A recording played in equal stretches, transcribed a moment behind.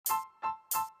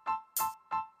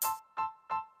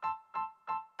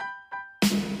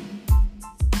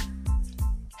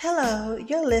Hello,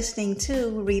 you're listening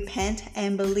to Repent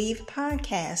and Believe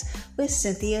podcast with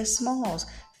Cynthia Smalls,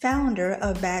 founder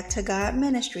of Back to God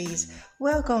Ministries.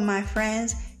 Welcome, my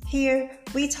friends. Here,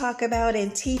 we talk about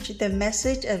and teach the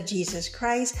message of Jesus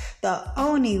Christ, the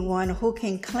only one who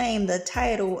can claim the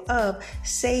title of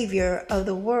Savior of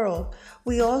the world.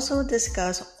 We also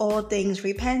discuss all things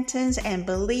repentance and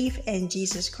belief in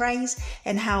Jesus Christ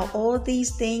and how all these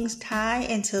things tie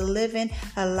into living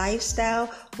a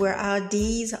lifestyle where our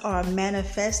deeds are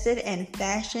manifested and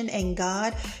fashioned in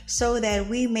God so that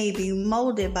we may be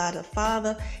molded by the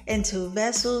Father into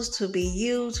vessels to be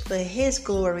used for His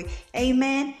glory.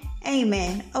 Amen.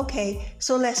 Amen. Okay,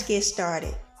 so let's get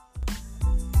started.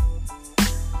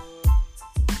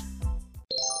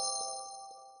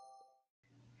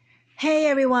 Hey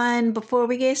everyone, before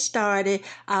we get started,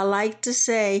 I'd like to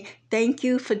say thank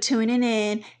you for tuning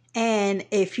in. And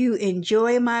if you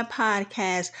enjoy my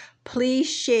podcast, please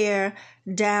share,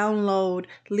 download,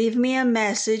 leave me a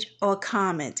message or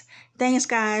comment. Thanks,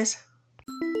 guys.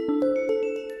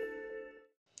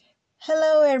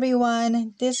 Hello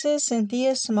everyone, this is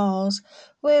Cynthia Smalls.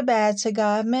 We're Back to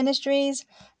God Ministries.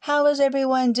 How is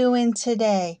everyone doing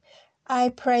today? I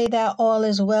pray that all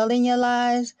is well in your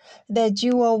lives, that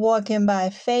you are walking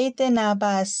by faith and not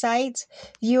by sight.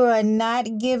 You are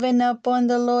not giving up on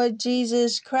the Lord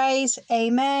Jesus Christ.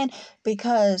 Amen.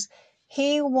 Because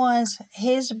He wants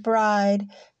His bride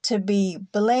to be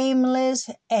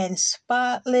blameless and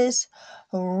spotless,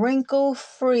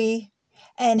 wrinkle-free,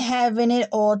 and having it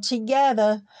all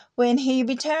together when He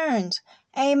returns.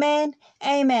 Amen.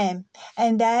 Amen.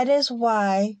 And that is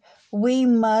why we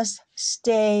must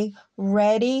stay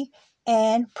ready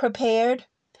and prepared.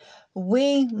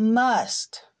 We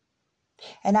must.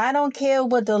 And I don't care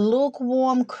what the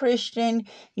lukewarm Christian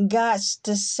got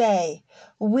to say.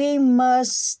 We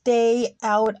must stay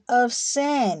out of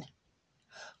sin.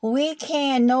 We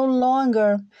can no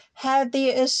longer have the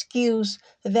excuse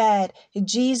that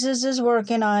Jesus is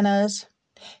working on us.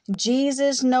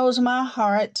 Jesus knows my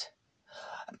heart.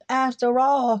 After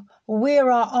all, we're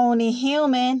only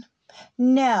human.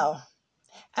 No,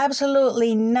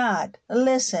 absolutely not.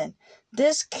 Listen,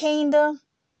 this kingdom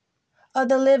of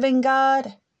the living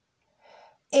God,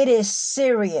 it is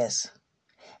serious.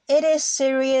 It is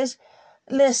serious.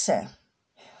 Listen,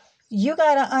 you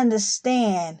got to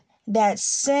understand that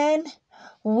sin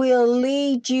will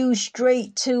lead you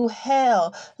straight to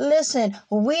hell. Listen,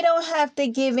 we don't have to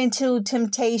give into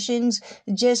temptations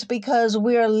just because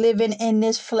we're living in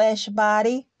this flesh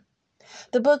body.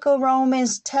 The book of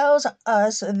Romans tells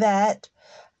us that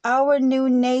our new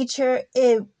nature,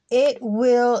 it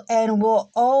will and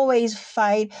will always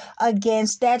fight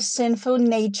against that sinful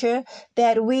nature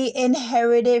that we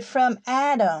inherited from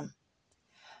Adam.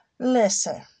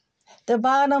 Listen. The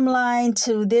bottom line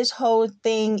to this whole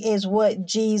thing is what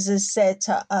Jesus said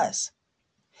to us.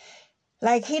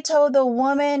 Like He told the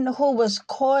woman who was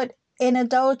caught in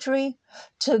adultery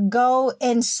to go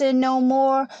and sin no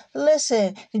more.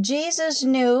 Listen, Jesus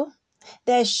knew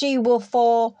that she will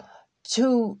fall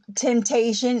to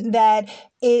temptation, that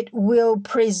it will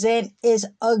present its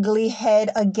ugly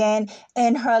head again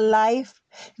in her life.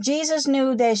 Jesus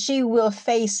knew that she will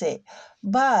face it,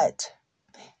 but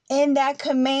in that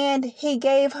command He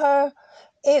gave her,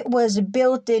 it was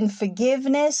built in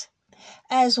forgiveness,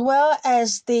 as well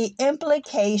as the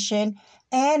implication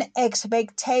and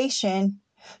expectation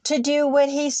to do what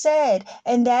He said,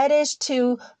 and that is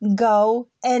to go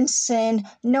and sin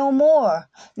no more.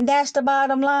 That's the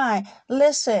bottom line.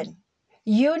 Listen,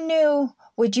 you knew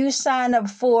what you signed up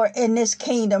for in this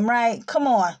kingdom, right? Come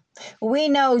on. We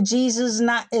know Jesus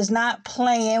is not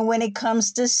playing when it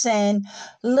comes to sin.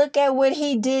 Look at what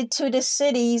He did to the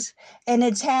cities and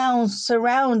the towns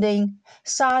surrounding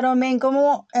Sodom and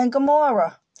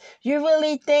Gomorrah. You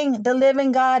really think the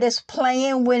living God is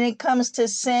playing when it comes to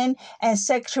sin and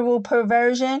sexual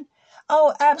perversion?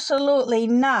 Oh, absolutely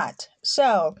not.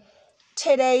 So,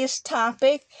 today's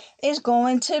topic is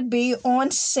going to be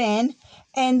on sin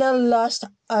and the lust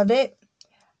of it.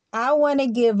 I want to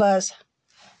give us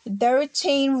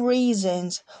 13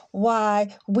 reasons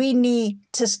why we need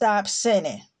to stop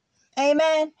sinning.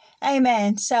 Amen.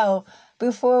 Amen. So,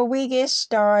 before we get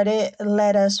started,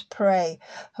 let us pray.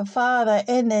 Father,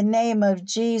 in the name of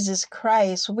Jesus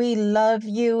Christ, we love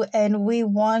You and we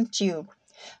want You.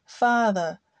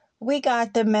 Father, we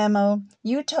got the memo.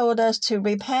 You told us to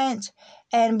repent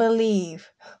and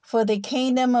believe, for the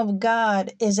kingdom of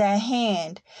God is at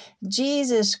hand.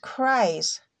 Jesus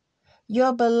Christ,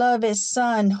 Your beloved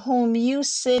Son, whom You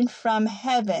sent from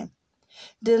heaven,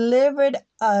 delivered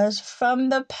us from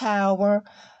the power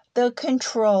the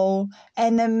control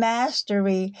and the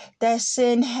mastery that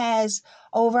sin has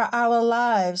over our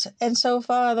lives. And so,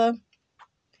 Father,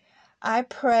 I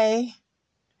pray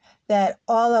that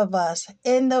all of us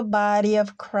in the body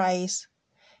of Christ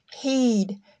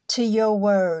heed to your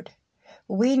word.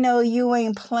 We know you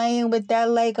ain't playing with that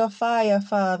lake of fire,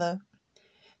 Father.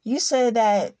 You said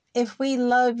that if we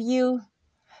love you,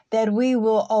 that we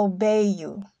will obey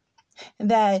you,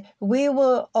 that we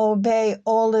will obey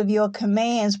all of your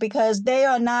commands because they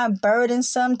are not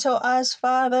burdensome to us,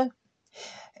 Father.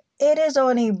 It is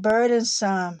only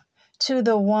burdensome to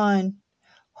the one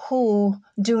who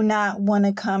do not want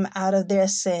to come out of their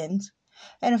sins.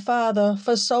 And Father,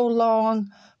 for so long,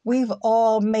 we've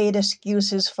all made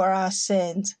excuses for our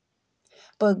sins.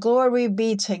 But glory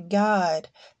be to God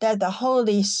that the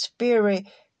Holy Spirit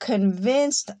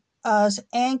convinced us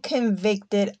and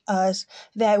convicted us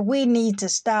that we need to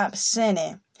stop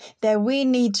sinning, that we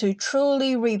need to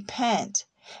truly repent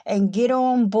and get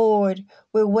on board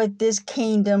with what this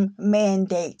kingdom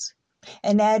mandates.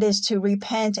 And that is to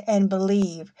repent and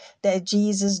believe that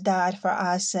Jesus died for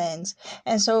our sins.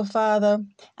 And so, Father,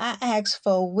 I ask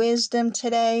for wisdom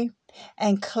today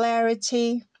and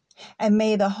clarity, and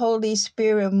may the Holy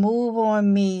Spirit move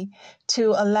on me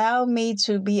to allow me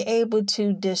to be able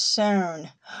to discern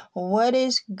what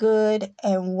is good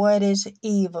and what is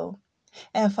evil.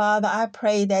 And Father, I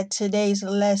pray that today's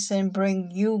lesson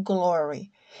bring you glory.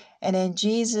 And in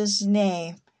Jesus'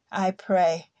 name, I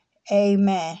pray.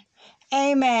 Amen.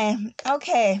 Amen.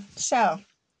 Okay, so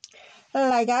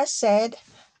like I said,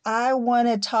 I want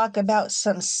to talk about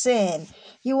some sin.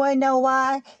 You want to know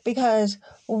why? Because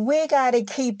we got to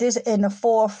keep this in the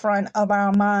forefront of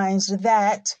our minds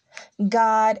that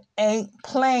God ain't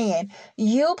playing.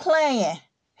 You playing.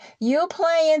 You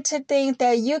playing to think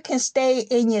that you can stay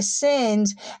in your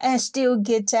sins and still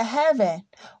get to heaven.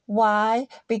 Why?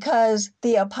 Because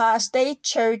the apostate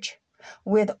church,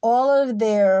 with all of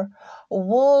their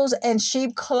wolves and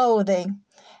sheep clothing,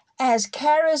 as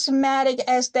charismatic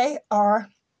as they are,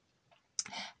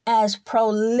 as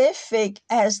prolific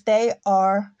as they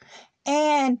are,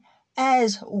 and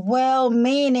as well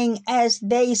meaning as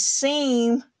they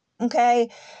seem, okay,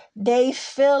 they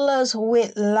fill us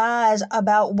with lies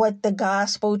about what the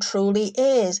gospel truly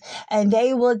is. And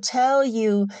they will tell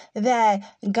you that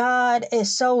God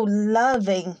is so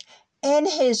loving in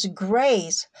his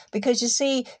grace, because you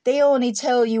see, they only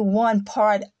tell you one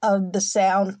part of the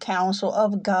sound counsel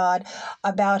of God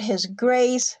about his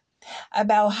grace,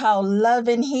 about how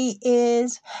loving he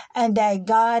is, and that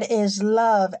God is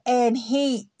love, and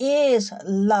he is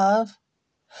love.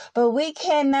 But we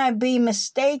cannot be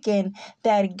mistaken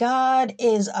that God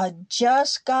is a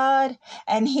just God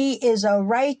and he is a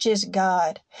righteous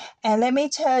God. And let me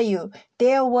tell you,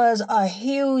 there was a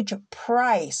huge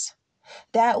price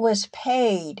that was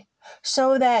paid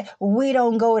so that we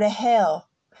don't go to hell.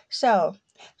 So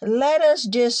let us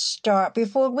just start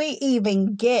before we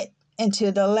even get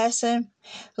into the lesson.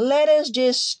 Let us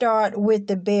just start with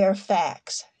the bare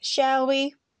facts, shall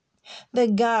we? The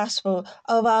gospel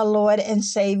of our Lord and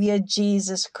Savior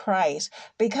Jesus Christ.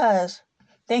 Because,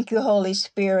 thank you, Holy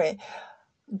Spirit,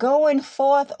 going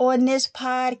forth on this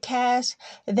podcast,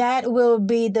 that will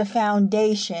be the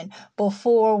foundation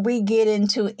before we get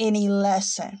into any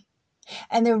lesson.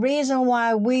 And the reason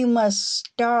why we must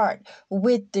start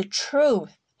with the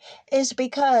truth is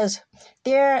because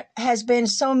there has been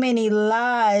so many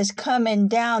lies coming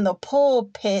down the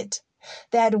pulpit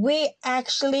that we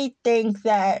actually think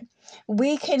that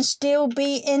we can still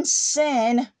be in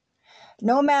sin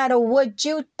no matter what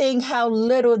you think how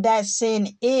little that sin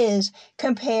is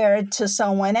compared to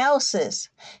someone else's.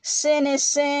 Sin is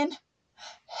sin,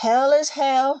 hell is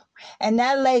hell, and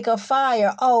that lake of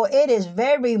fire, oh, it is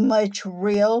very much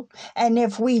real. And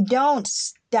if we don't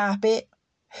stop it,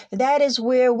 that is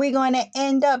where we're going to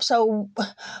end up. So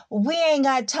we ain't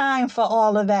got time for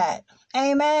all of that.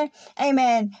 Amen.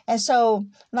 Amen. And so,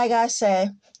 like I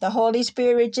said, the Holy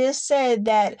Spirit just said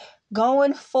that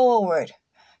going forward,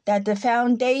 that the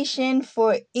foundation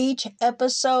for each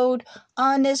episode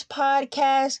on this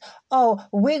podcast, oh,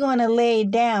 we're going to lay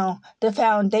down the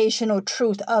foundational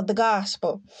truth of the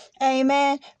gospel.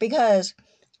 Amen. Because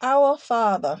our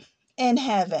Father in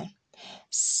heaven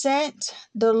sent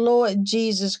the Lord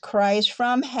Jesus Christ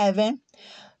from heaven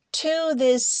to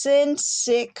this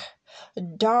sin-sick,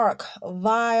 dark,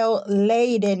 vile,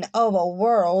 laden of a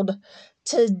world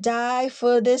to die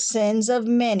for the sins of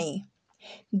many.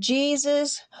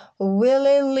 Jesus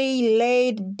willingly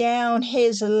laid down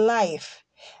his life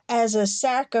as a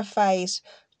sacrifice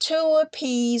to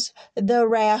appease the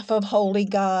wrath of holy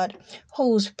God,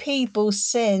 whose people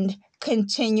sinned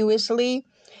continuously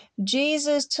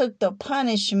Jesus took the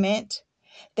punishment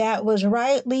that was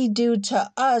rightly due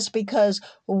to us because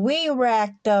we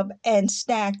racked up and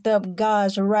stacked up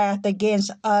God's wrath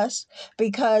against us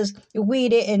because we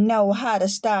didn't know how to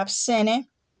stop sinning.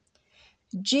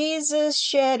 Jesus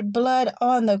shed blood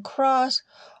on the cross,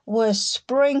 was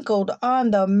sprinkled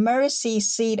on the mercy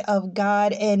seat of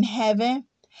God in heaven,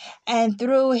 and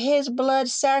through his blood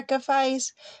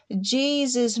sacrifice,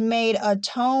 Jesus made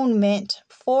atonement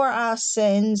for our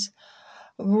sins,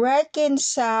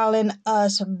 reconciling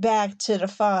us back to the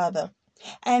Father.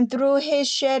 And through his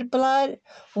shed blood,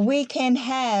 we can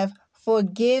have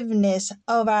forgiveness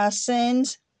of our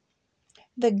sins,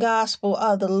 the gospel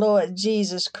of the Lord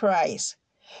Jesus Christ.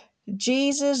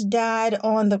 Jesus died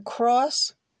on the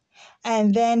cross,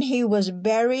 and then he was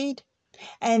buried.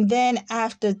 And then,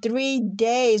 after 3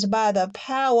 days, by the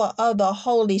power of the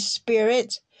Holy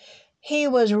Spirit, he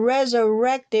was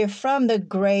resurrected from the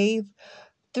grave.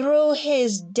 Through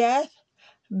his death,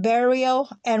 burial,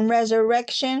 and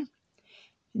resurrection,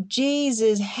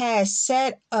 Jesus has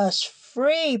set us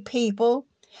free, people,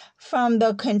 from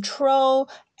the control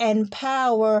and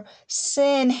power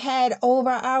sin had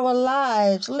over our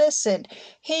lives. Listen,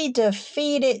 he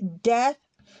defeated death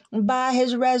by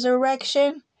his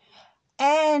resurrection,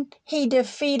 and he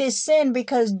defeated sin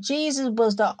because Jesus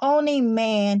was the only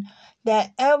man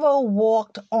that ever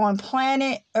walked on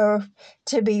planet Earth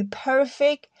to be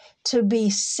perfect, to be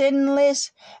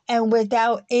sinless, and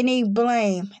without any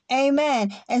blame.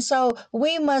 Amen. And so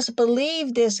we must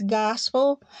believe this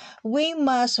gospel. We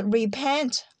must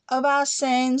repent of our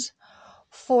sins,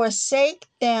 forsake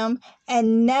them,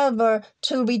 and never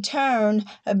to return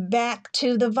back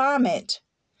to the vomit.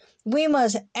 We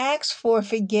must ask for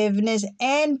forgiveness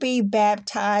and be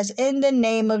baptized in the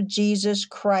name of Jesus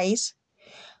Christ.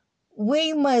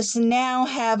 We must now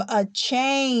have a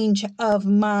change of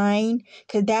mind,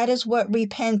 because that is what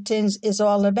repentance is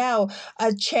all about,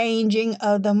 a changing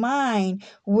of the mind,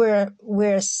 where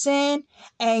sin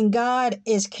and God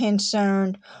is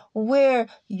concerned, where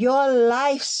your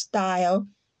lifestyle,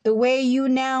 the way you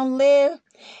now live,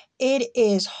 it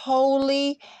is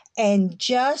holy and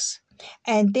just,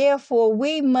 and therefore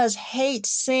we must hate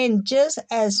sin just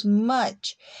as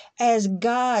much as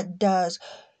God does.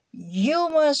 You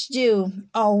must do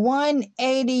a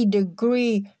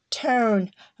 180-degree turn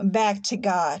back to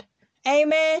God.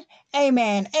 Amen.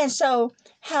 Amen. And so,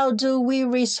 how do we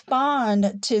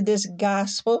respond to this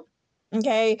gospel?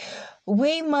 Okay,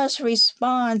 we must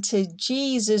respond to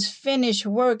Jesus' finished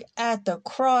work at the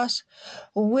cross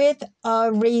with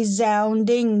a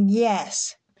resounding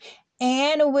yes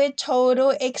and with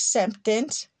total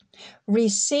acceptance.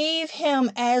 Receive him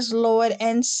as Lord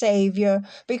and Savior,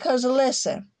 because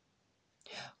listen,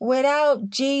 without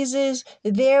Jesus,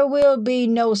 there will be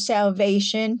no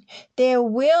salvation, there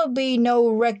will be no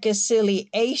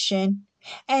reconciliation,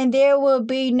 and there will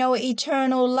be no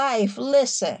eternal life.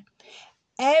 Listen,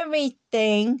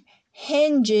 everything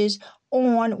hinges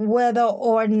on whether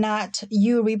or not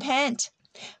you repent,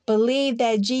 believe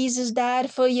that Jesus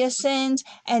died for your sins,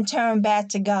 and turn back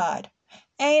to God.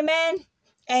 Amen.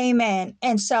 Amen.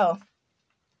 And so,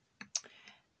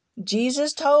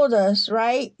 Jesus told us,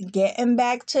 right? Getting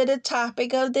back to the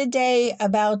topic of the day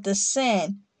about the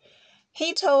sin.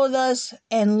 He told us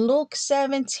in Luke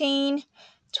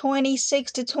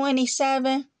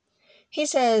 17:26-27, he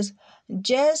says,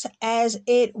 just as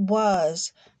it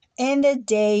was in the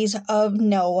days of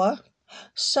Noah,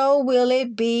 so will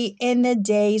it be in the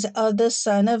days of the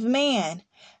Son of Man.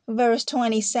 Verse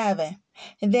 27,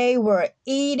 they were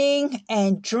eating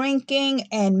and drinking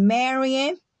and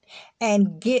marrying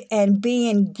and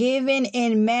being given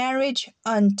in marriage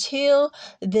until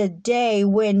the day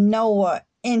when Noah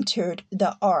entered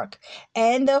the ark,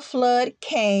 and the flood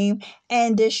came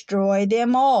and destroyed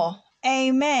them all.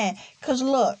 Amen. Because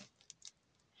look,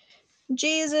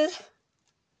 Jesus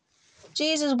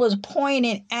was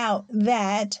pointing out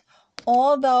that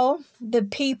although the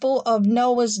people of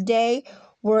Noah's day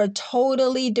were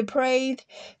totally depraved,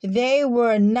 they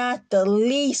were not the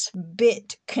least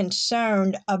bit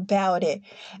concerned about it.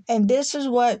 And this is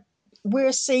what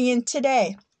we're seeing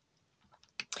today.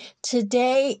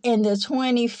 Today, in the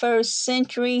 21st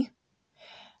century,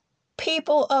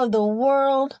 people of the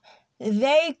world,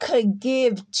 they could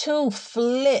give two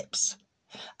flips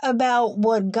about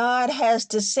what God has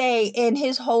to say in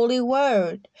his holy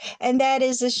word. And that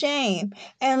is a shame.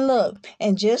 And look,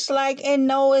 and just like in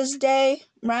Noah's day,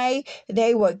 right,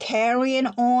 they were carrying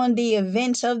on the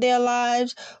events of their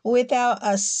lives without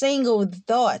a single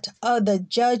thought of the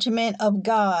judgment of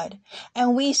God.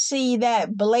 And we see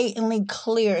that blatantly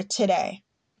clear today.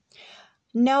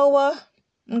 Noah,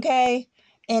 okay,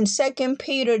 in 2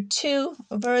 Peter 2,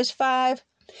 verse 5,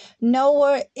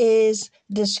 Noah is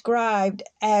described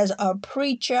as a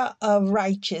preacher of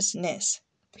righteousness,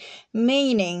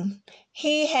 meaning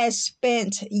he has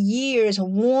spent years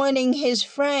warning his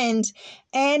friends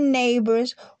and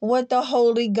neighbors what the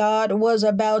holy God was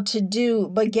about to do.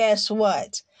 But guess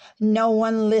what? No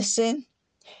one listened.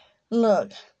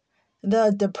 Look,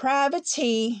 the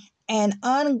depravity and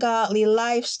ungodly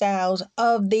lifestyles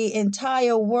of the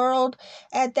entire world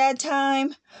at that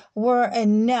time were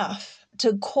enough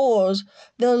to cause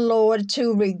the Lord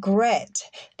to regret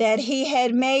that he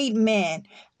had made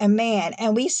a man.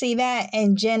 And we see that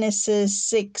in Genesis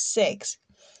 6:6.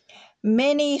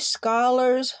 Many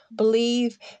scholars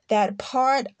believe that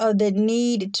part of the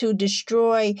need to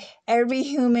destroy every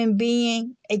human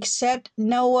being except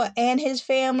Noah and his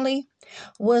family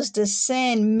was the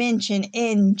sin mentioned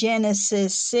in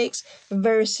Genesis 6,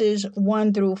 verses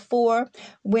 1 through 4,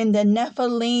 when the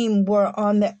Nephilim were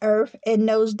on the earth in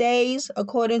those days,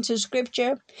 according to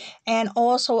scripture, and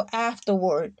also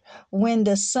afterward, when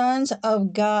the sons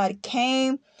of God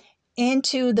came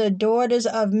into the daughters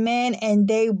of men and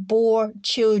they bore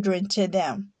children to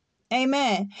them.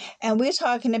 Amen. And we're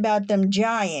talking about them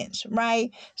giants,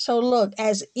 right? So look,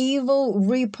 as evil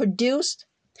reproduced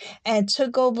and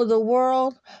took over the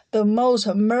world, the most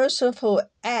merciful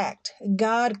act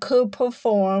God could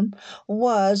perform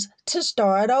was to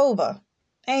start over.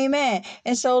 Amen.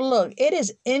 And so, look, it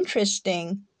is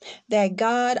interesting that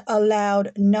God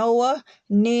allowed Noah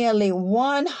nearly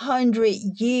 100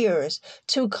 years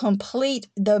to complete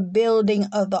the building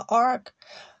of the ark.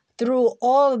 Through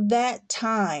all that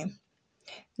time,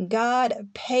 God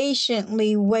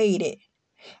patiently waited.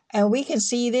 And we can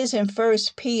see this in 1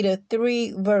 Peter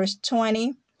 3, verse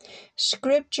 20.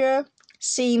 Scripture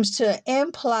seems to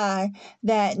imply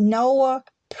that Noah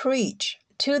preached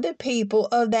to the people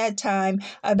of that time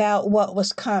about what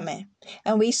was coming.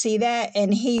 And we see that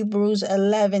in Hebrews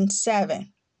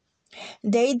 11:7.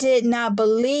 They did not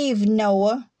believe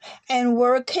Noah and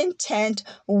were content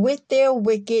with their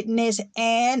wickedness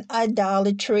and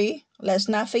idolatry. Let's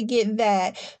not forget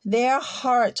that. Their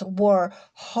hearts were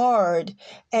hard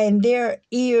and their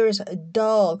ears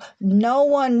dull. No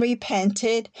one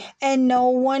repented and no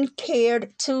one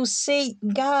cared to seek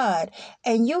God.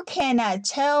 And you cannot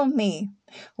tell me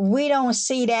we don't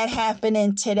see that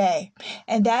happening today.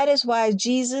 And that is why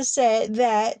Jesus said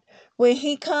that when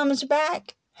he comes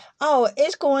back, oh,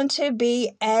 it's going to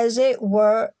be as it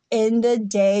were in the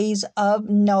days of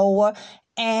Noah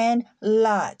and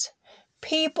Lot.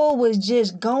 People was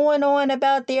just going on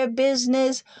about their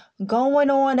business, going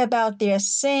on about their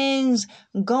sins,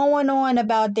 going on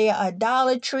about their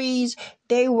idolatries.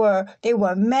 They were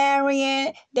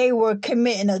marrying, they were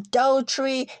committing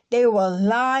adultery, they were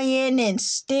lying and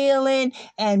stealing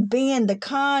and being the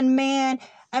con man.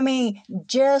 I mean,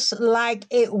 just like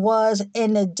it was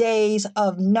in the days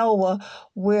of Noah,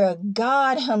 where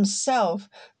God himself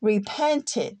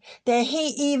repented that he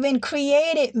even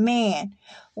created man,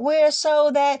 where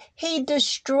so that he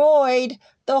destroyed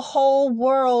the whole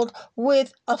world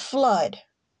with a flood.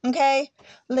 Okay?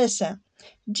 Listen,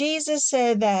 Jesus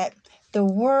said that the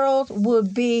world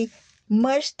would be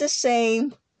much the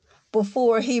same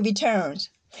before he returns.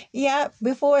 Yeah,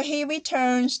 before he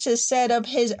returns to set up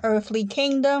his earthly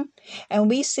kingdom. And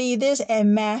we see this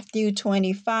in Matthew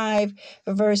 25,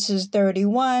 verses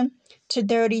 31 to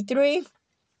 33.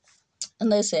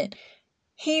 Listen,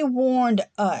 he warned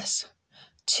us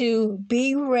to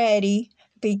be ready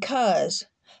because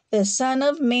the Son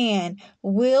of Man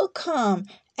will come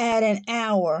at an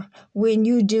hour when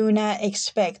you do not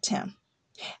expect him.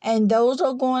 And those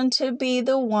are going to be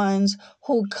the ones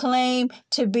who claim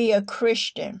to be a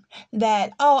Christian.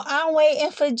 That, oh, I'm waiting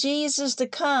for Jesus to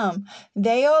come.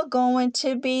 They are going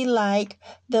to be like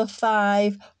the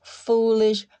 5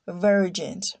 foolish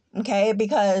virgins. Okay,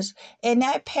 because in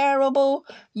that parable,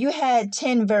 you had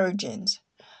 10 virgins.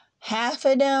 Half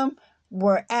of them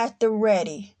were at the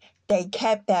ready. They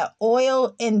kept that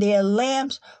oil in their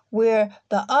lamps, where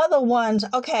the other ones,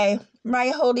 okay,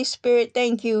 right, Holy Spirit,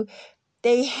 thank you.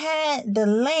 They had the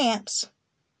lamps.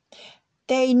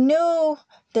 They knew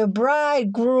the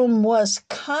bridegroom was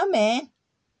coming,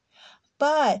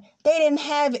 but they didn't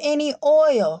have any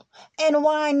oil. And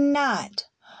why not?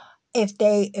 If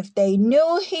they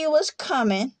knew he was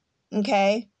coming,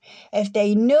 okay? If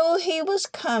they knew he was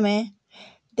coming,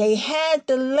 they had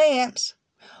the lamps.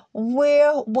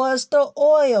 Where was the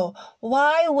oil?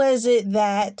 Why was it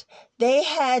that they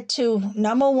had to,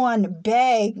 number one,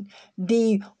 beg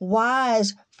the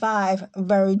wise 5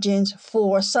 virgins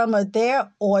for some of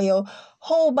their oil,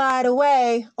 who, by the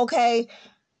way, okay,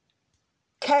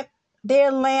 kept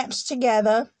their lamps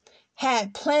together,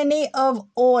 had plenty of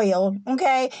oil,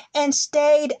 okay, and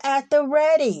stayed at the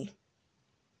ready.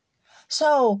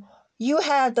 So you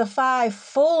have the five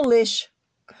foolish,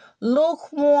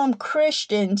 lukewarm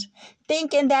Christians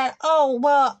thinking that, oh,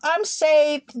 well, I'm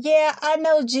saved. Yeah, I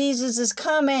know Jesus is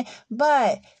coming,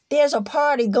 but there's a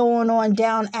party going on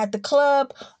down at the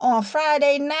club on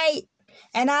Friday night.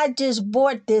 And I just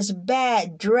bought this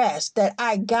bad dress that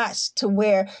I got to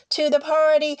wear to the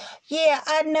party. Yeah,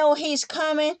 I know he's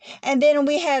coming. And then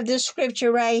we have this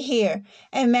scripture right here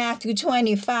in Matthew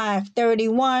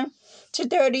 25:31 to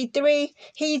 33.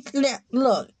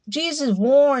 Look, Jesus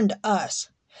warned us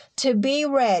to be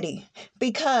ready,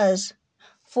 because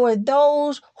for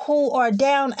those who are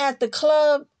down at the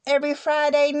club every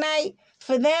Friday night,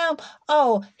 for them,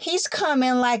 oh, he's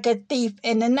coming like a thief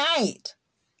in the night.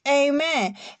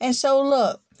 Amen. And so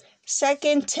look,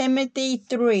 2 Timothy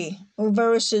 3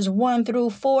 verses 1 through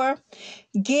 4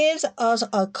 gives us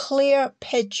a clear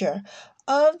picture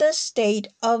of the state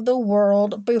of the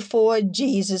world before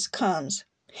Jesus comes,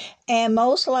 and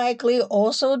most likely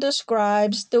also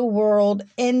describes the world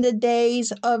in the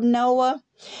days of Noah.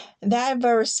 That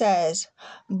verse says,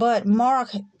 "But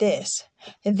mark this,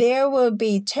 there will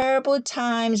be terrible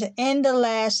times in the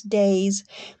last days.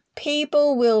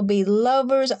 People will be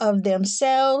lovers of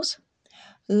themselves,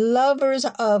 lovers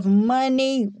of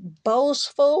money,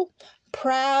 boastful,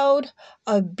 proud,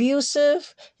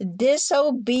 abusive,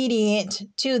 disobedient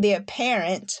to their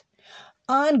parents,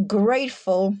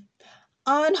 ungrateful,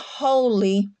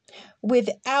 unholy,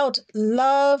 without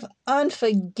love,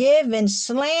 unforgiving,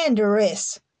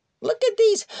 slanderous." Look at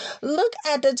these. Look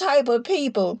at the type of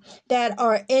people that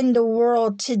are in the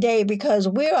world today, because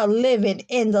we are living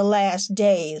in the last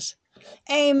days.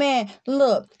 Amen.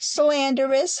 Look,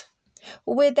 slanderous,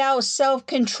 without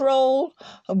self-control,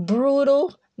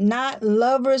 brutal, not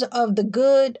lovers of the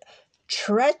good,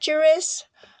 treacherous,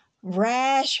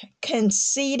 rash,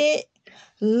 conceited,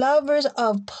 lovers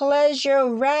of pleasure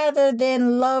rather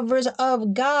than lovers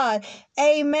of God.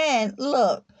 Amen.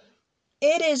 Look,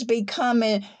 it is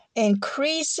becoming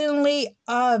increasingly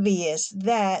obvious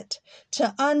that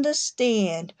to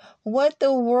understand what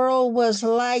the world was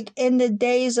like in the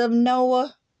days of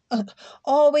Noah,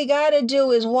 all we got to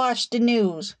do is watch the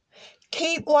news.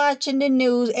 Keep watching the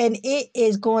news, and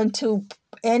it's going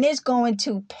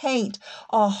to paint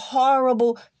a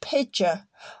horrible picture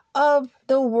of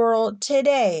the world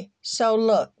today. So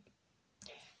look,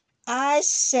 I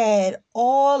said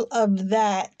all of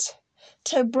that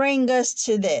to bring us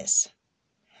to this: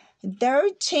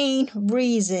 13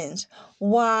 reasons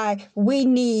why we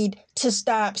need to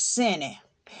stop sinning.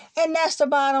 And that's the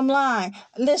bottom line.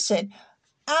 Listen,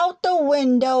 out the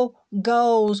window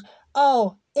goes,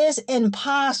 oh, it's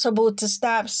impossible to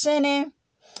stop sinning.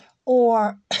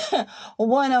 Or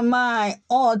one of my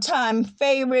all-time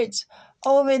favorites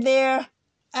over there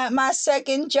at my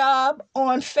second job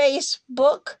on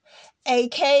Facebook,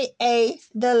 aka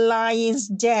the Lion's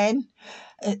Den.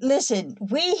 Listen,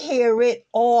 we hear it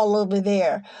all over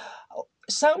there.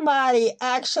 Somebody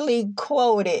actually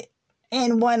quoted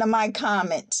in one of my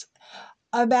comments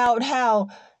about how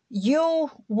you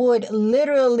would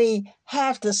literally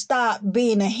have to stop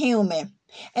being a human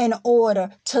in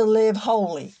order to live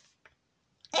holy.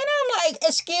 And I'm like,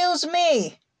 excuse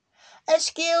me,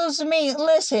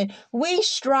 listen, we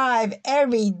strive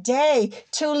every day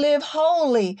to live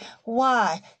holy.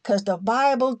 Why? Because the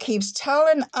Bible keeps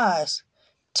telling us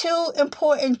two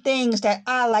important things that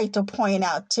I like to point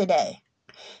out today.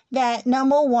 That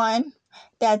number one,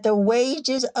 that the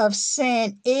wages of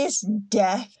sin is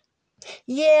death.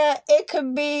 Yeah, it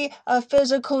could be a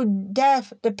physical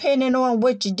death depending on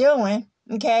what you're doing,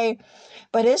 okay?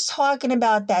 But it's talking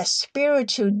about that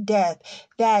spiritual death,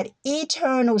 that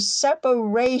eternal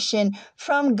separation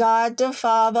from God the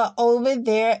Father over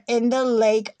there in the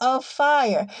lake of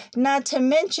fire. Not to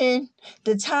mention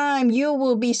the time you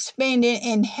will be spending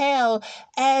in hell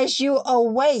as you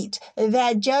await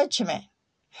that judgment.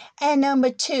 And number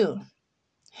two,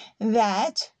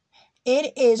 that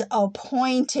it is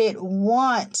appointed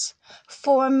once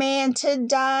for man to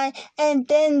die and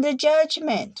then the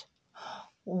judgment.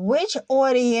 Which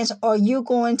audience are you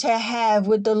going to have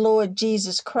with the Lord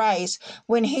Jesus Christ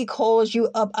when he calls you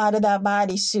up out of that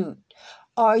bodysuit?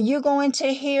 Are you going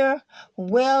to hear,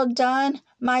 "Well done,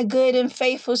 my good and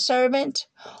faithful servant"?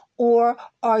 Or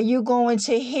are you going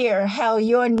to hear how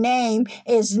your name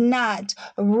is not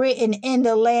written in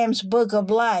the Lamb's book of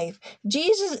life?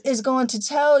 Jesus is going to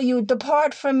tell you,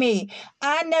 "Depart from me.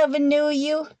 I never knew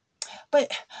you." But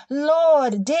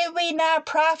Lord, did we not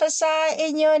prophesy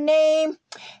in your name?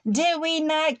 Did we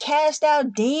not cast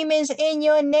out demons in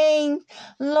your name?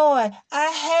 Lord, I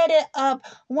headed up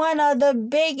one of the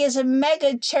biggest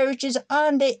mega churches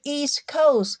on the East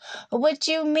Coast. What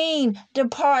you mean,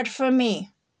 depart from me?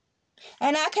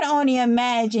 And I can only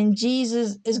imagine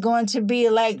Jesus is going to be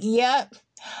like, yep,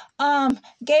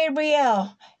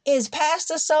 Gabriel, is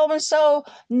Pastor so and so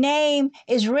name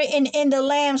is written in the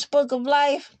Lamb's Book of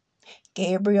Life?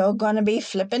 Gabriel gonna be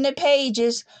flipping the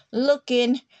pages,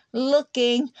 looking,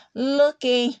 looking.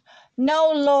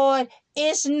 No, Lord,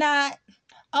 it's not.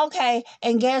 Okay,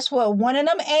 and guess what? One of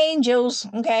them angels,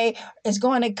 okay, is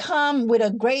going to come with a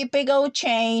great big old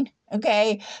chain,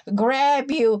 okay, grab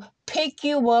you, pick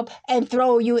you up, and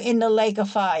throw you in the lake of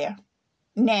fire.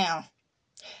 Now,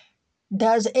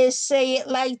 does it say it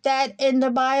like that in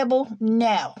the Bible?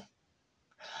 No.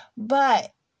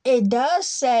 But it does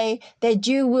say that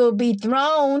you will be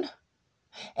thrown.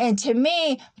 And to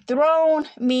me, thrown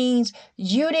means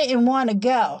you didn't want to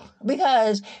go,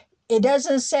 because it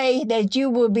doesn't say that you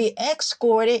will be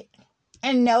escorted.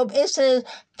 And nope, it says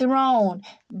thrown.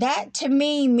 That to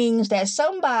me means that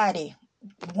somebody,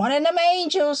 one of them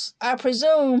angels, I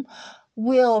presume,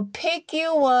 will pick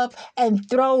you up and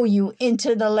throw you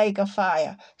into the lake of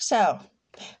fire. So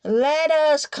let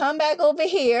us come back over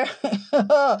here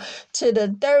to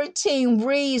the 13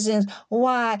 reasons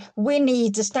why we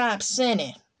need to stop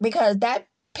sinning. Because that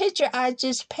picture I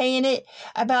just painted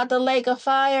about the lake of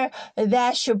fire,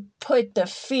 that should put the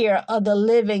fear of the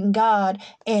living God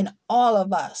in all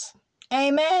of us.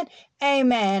 Amen.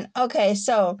 Amen. Okay,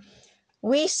 so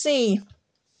we see.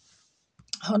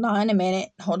 Hold on a minute.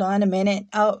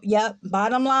 Oh, yep.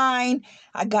 Bottom line.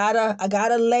 I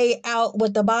gotta lay out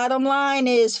what the bottom line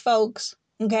is, folks.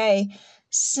 Okay.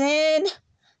 Sin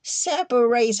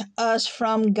separates us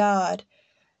from God.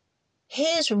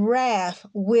 His wrath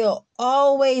will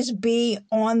always be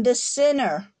on the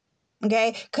sinner.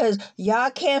 Okay, because y'all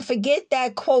can't forget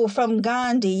that quote from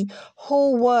Gandhi,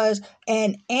 who was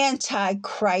an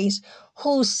antichrist,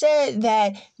 who said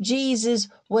that Jesus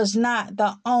was not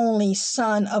the only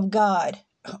Son of God.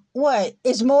 What?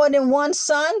 Is more than one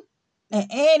son?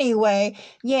 Anyway,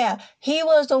 yeah, he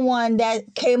was the one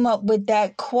that came up with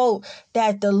that quote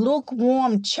that the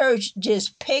lukewarm church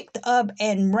just picked up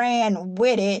and ran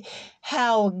with it.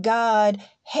 How God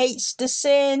hates the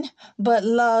sin but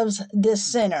loves the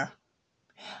sinner.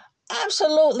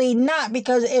 Absolutely not,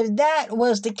 because if that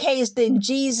was the case, then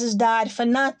Jesus died for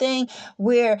nothing,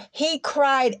 where he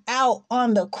cried out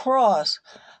on the cross,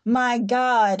 my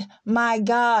God,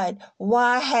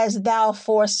 why hast thou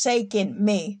forsaken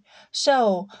me?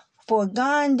 So, for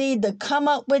Gandhi to come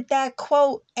up with that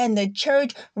quote and the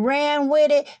church ran with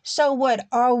it, so what?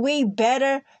 Are we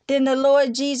better than the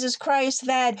Lord Jesus Christ,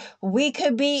 that we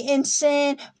could be in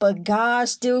sin, but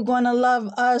God's still going to love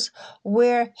us,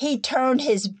 where he turned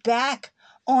his back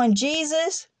on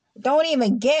Jesus? Don't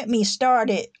even get me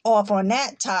started off on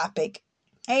that topic.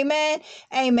 Amen.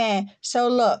 Amen. So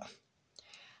look.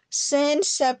 Sin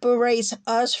separates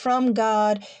us from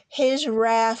God. His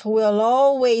wrath will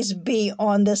always be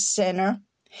on the sinner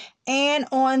and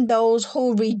on those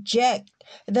who reject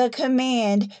the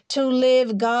command to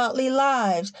live godly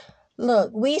lives.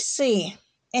 Look, we see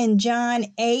in John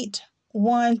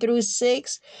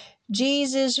 8:1-6,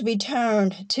 Jesus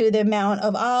returned to the Mount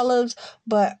of Olives,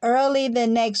 but early the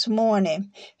next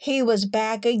morning, he was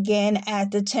back again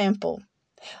at the temple.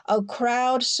 A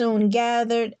crowd soon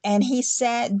gathered, and he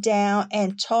sat down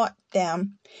and taught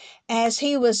them. As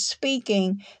he was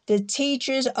speaking, the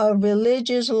teachers of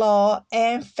religious law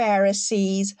and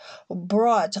Pharisees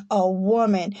brought a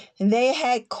woman they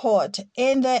had caught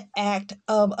in the act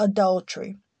of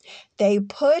adultery. They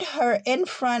put her in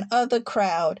front of the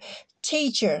crowd.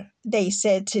 Teacher, they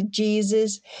said to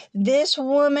Jesus, this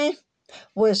woman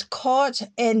was caught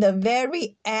in the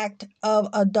very act of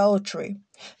adultery.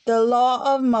 The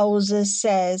law of Moses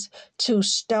says to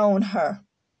stone her.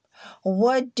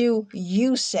 What do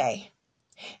you say?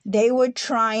 They were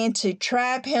trying to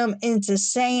trap him into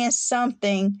saying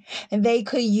something they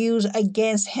could use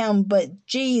against him, but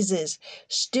Jesus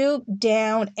stooped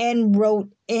down and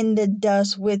wrote in the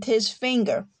dust with his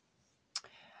finger.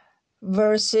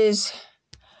 Verses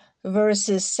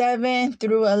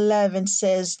 7-11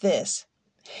 says this.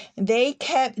 They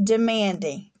kept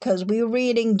demanding, because we're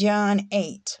reading John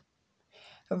 8,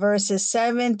 verses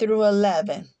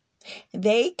 7-11.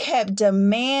 They kept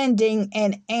demanding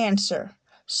an answer.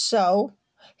 So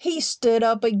he stood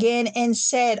up again and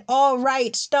said, all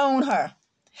right, stone her.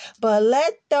 But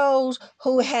let those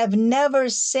who have never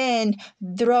sinned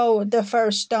throw the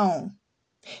first stone.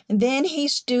 Then he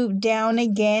stooped down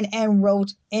again and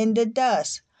wrote in the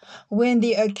dust. When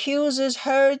the accusers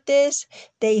heard this,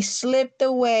 they slipped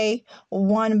away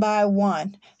one by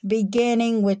one,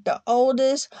 beginning with the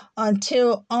oldest,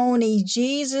 until only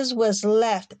Jesus was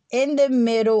left in the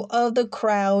middle of the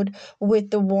crowd with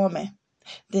the woman.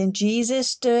 Then Jesus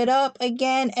stood up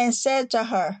again and said to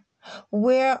her,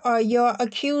 "Where are your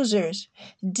accusers?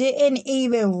 Didn't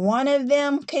even one of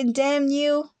them condemn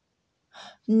you?"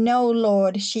 "No,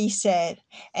 Lord," she said.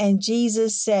 And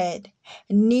Jesus said,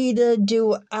 "Neither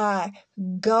do I.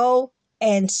 Go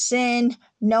and sin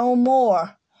no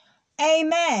more."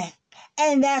 Amen.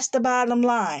 And that's the bottom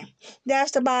line.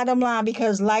 That's the bottom line,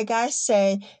 because like I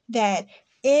said, that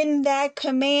in that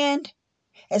command,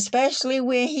 especially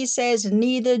when he says,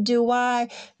 "Neither do I,"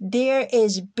 there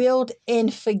is built in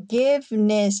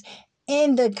forgiveness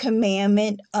in the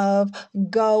commandment of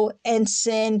go and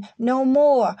sin no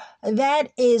more.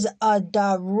 That is a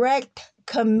direct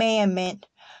commandment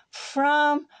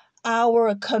from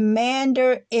our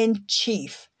commander in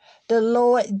chief, the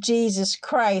Lord Jesus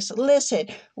Christ. Listen,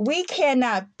 we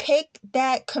cannot pick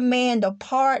that command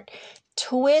apart,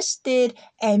 twist it,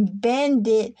 and bend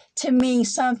it to mean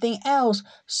something else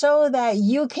so that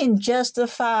you can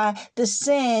justify the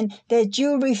sin that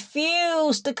you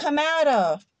refuse to come out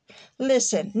of.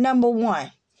 Listen, number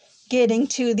one, getting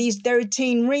to these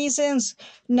 13 reasons.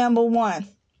 Number one,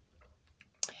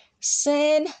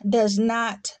 sin does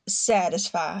not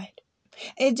satisfy.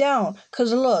 It don't.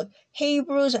 Because look,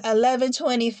 Hebrews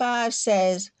 11:25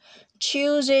 says,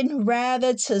 choosing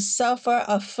rather to suffer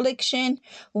affliction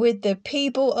with the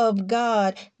people of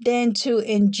God than to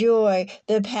enjoy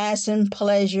the passing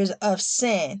pleasures of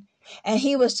sin. And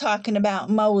he was talking about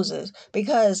Moses,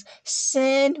 because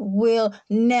sin will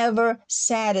never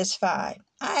satisfy.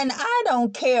 And I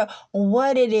don't care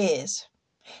what it is.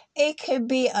 It could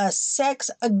be a sex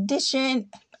addiction.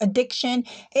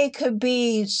 It could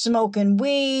be smoking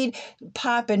weed,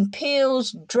 popping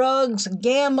pills, drugs,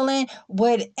 gambling,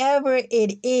 whatever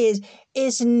it is,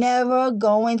 it's never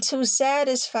going to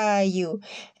satisfy you.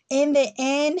 In the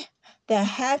end, the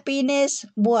happiness,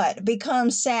 what?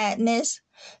 Becomes sadness.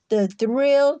 The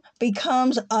thrill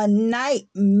becomes a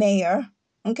nightmare.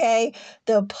 Okay?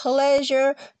 The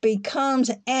pleasure becomes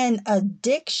an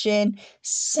addiction.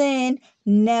 Sin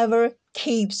never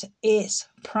keeps its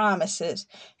promises.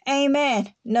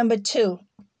 Amen. Number two,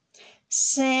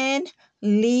 sin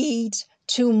leads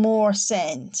to more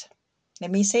sins.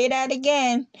 Let me say that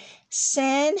again.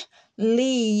 Sin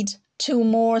leads to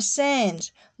more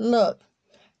sins. Look,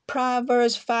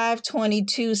 Proverbs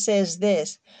 5:22 says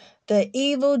this: the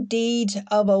evil deeds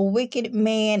of a wicked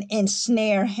man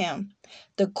ensnare him.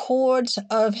 The cords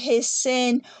of his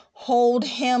sin hold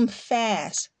him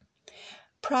fast.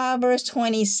 Proverbs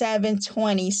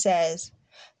 27:20 says,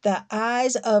 the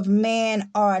eyes of man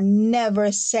are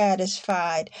never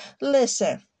satisfied.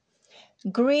 Listen,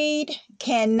 greed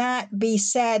cannot be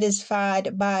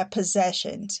satisfied by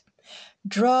possessions.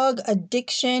 Drug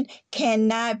addiction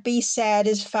cannot be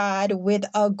satisfied with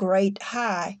a great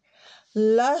high.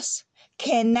 Lust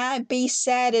cannot be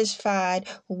satisfied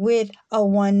with a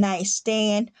one-night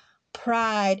stand.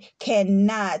 Pride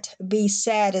cannot be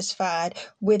satisfied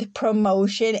with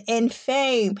promotion and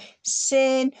fame.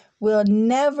 Sin will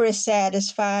never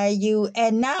satisfy you.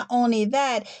 And not only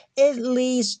that, it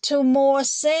leads to more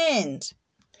sins.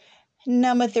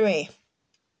 Number three,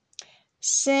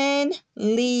 sin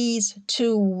leads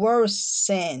to worse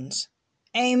sins.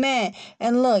 Amen.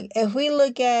 And look, if we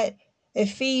look at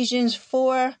Ephesians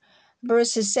 4,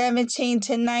 verses 17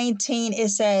 to 19, it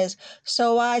says,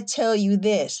 so I tell you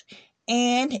this,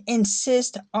 and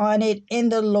insist on it in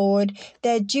the Lord,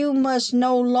 that you must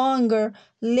no longer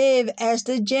live as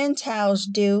the Gentiles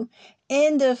do,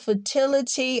 in the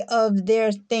futility of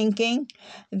their thinking.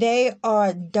 They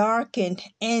are darkened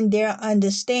in their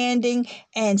understanding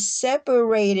and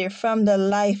separated from the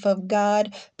life of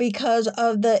God because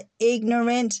of the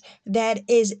ignorance that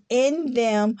is in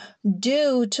them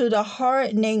due to the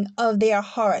hardening of their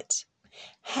hearts.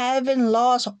 Having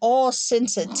lost all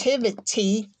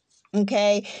sensitivity,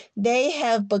 okay, they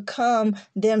have become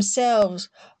themselves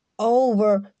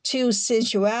over to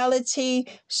sensuality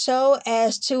so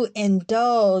as to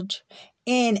indulge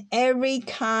in every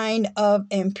kind of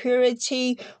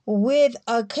impurity with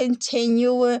a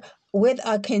continual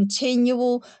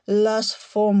lust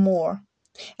for more.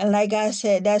 And like I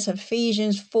said, that's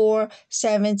Ephesians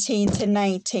 4:17 to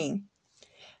 19.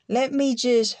 Let me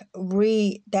just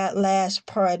read that last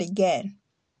part again.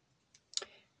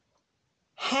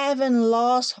 Having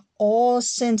lost all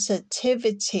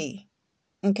sensitivity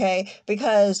okay?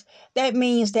 Because that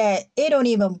means that it don't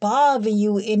even bother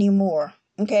you anymore,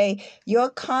 okay? Your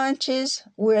conscience,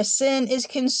 where sin is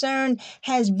concerned,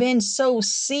 has been so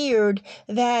seared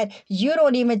that you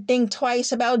don't even think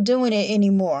twice about doing it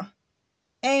anymore.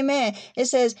 Amen. It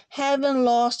says, having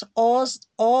lost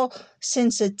all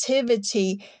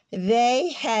sensitivity,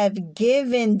 they have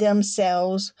given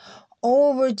themselves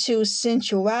over to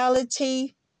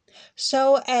sensuality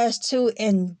so as to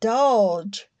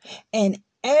indulge in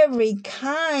every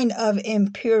kind of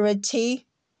impurity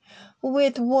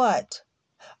with what?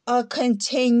 A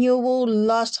continual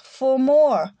lust for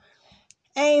more.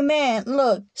 Amen.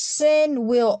 Look, sin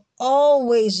will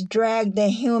always drag the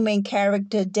human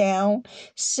character down.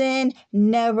 Sin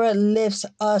never lifts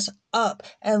us up.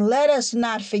 And let us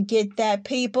not forget that,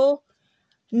 people.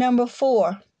 Number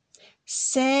 4,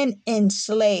 sin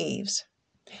enslaves.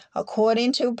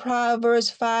 According to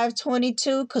Proverbs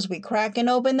 5:22, because we're cracking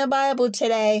open the Bible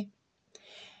today,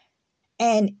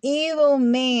 an evil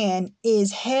man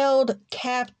is held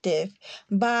captive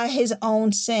by his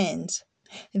own sins.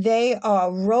 They are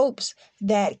ropes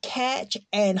that catch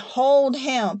and hold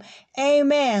him.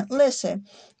 Amen. Listen,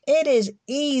 it is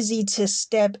easy to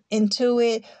step into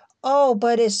it. Oh,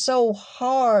 but it's so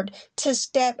hard to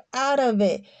step out of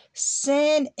it.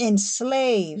 Sin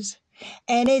enslaves,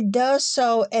 and it does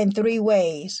so in 3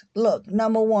 ways. Look,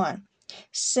 number 1,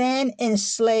 sin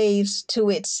enslaves to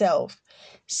itself.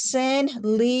 Sin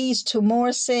leads to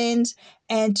more sins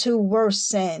and to worse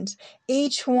sins,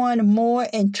 each one more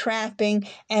entrapping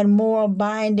and more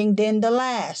binding than the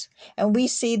last. And we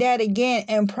see that again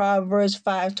in Proverbs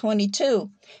 5:22.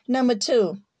 Number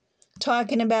 2,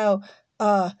 talking about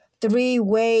 3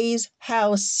 ways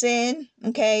how sin,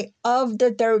 okay, of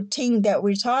the 13 that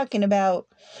we're talking about.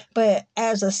 But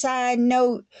as a side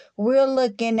note, we're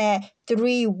looking at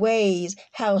 3 ways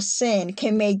how sin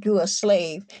can make you a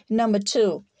slave. Number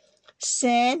 2,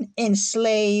 sin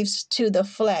enslaves to the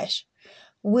flesh.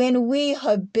 When we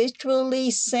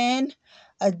habitually sin,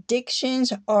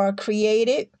 addictions are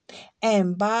created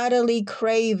and bodily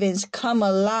cravings come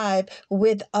alive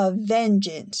with a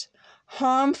vengeance.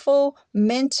 Harmful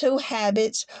mental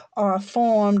habits are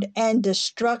formed and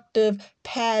destructive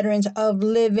patterns of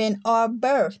living are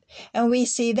birthed. And we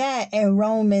see that in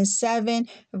Romans 7,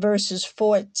 verses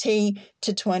 14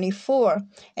 to 24.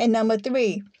 And number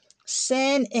 3,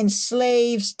 sin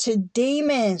enslaves to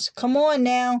demons. Come on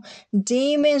now.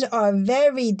 Demons are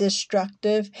very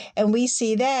destructive, and we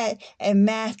see that in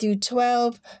Matthew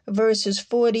 12, verses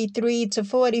 43 to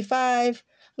 45.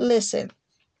 Listen,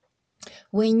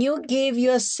 when you give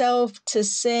yourself to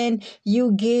sin,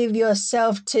 you give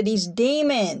yourself to these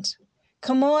demons.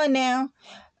 Come on now.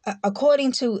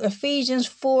 According to Ephesians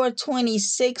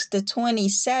 4:26 to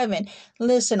 27.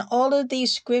 Listen, all of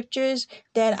these scriptures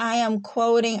that I am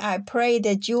quoting, I pray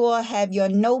that you all have your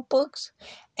notebooks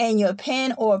and your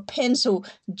pen or pencil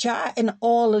jotting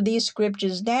all of these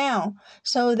scriptures down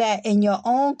so that in your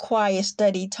own quiet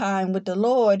study time with the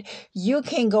Lord, you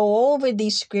can go over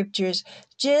these scriptures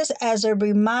just as a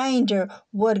reminder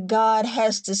what God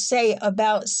has to say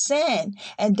about sin.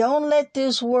 And don't let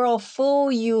this world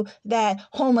fool you that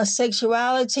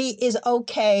homosexuality is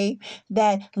okay,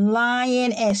 that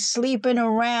lying and sleeping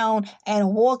around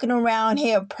and walking around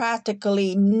here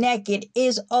practically naked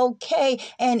is okay,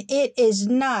 and it is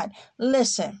not.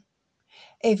 Listen.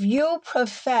 If you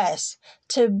profess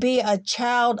to be a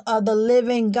child of the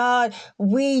living God,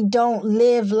 we don't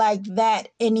live like that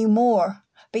anymore,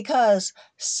 because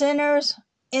sinners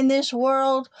in this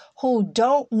world who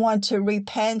don't want to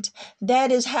repent,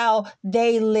 that is how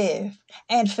they live.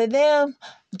 And for them,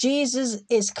 Jesus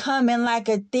is coming like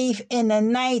a thief in the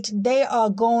night. They are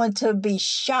going to be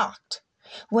shocked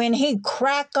when he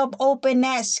crack up open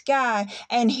that sky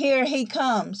and here he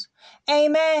comes.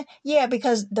 Amen. Yeah,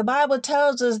 because the Bible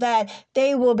tells us that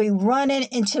they will be running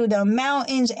into the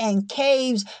mountains and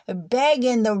caves,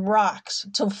 begging the rocks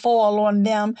to fall on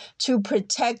them to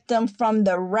protect them from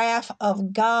the wrath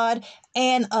of God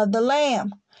and of the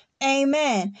Lamb.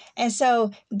 Amen. And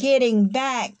so, getting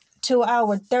back to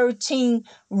our 13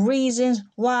 reasons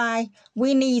why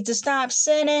we need to stop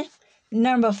sinning,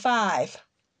 number 5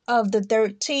 of the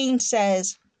 13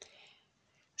 says,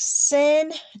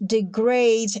 sin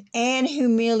degrades and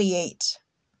humiliates.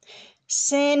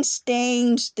 Sin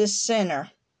stains the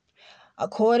sinner.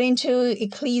 According to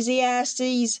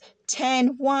Ecclesiastes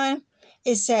 10:1,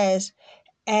 it says,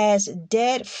 as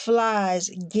dead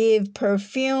flies give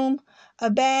perfume,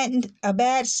 a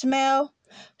bad smell,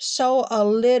 so a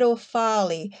little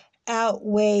folly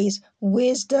outweighs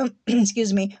wisdom,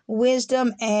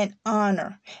 wisdom and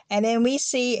honor. And then we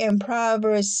see in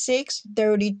Proverbs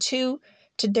 6:32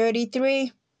 to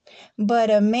 33. But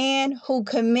a man who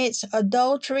commits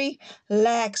adultery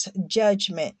lacks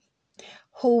judgment.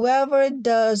 Whoever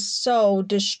does so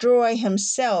destroy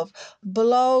himself.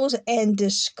 Blows and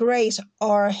disgrace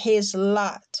are his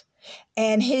lot,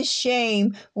 and his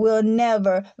shame will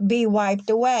never be wiped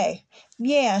away.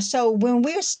 Yeah, so when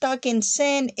we're stuck in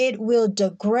sin, it will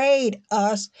degrade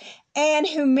us and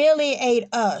humiliate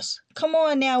us. Come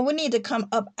on now, we need to come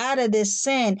up out of this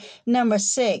sin. Number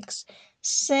 6,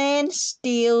 sin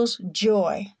steals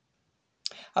joy.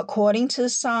 According to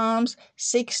Psalms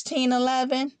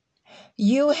 16:11,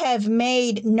 you have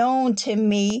made known to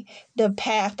me the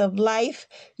path of life.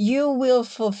 You will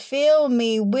fulfill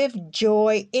me with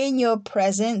joy in your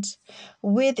presence,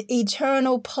 with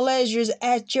eternal pleasures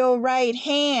at your right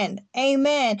hand.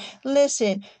 Amen.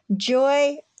 Listen,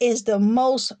 joy is the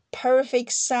most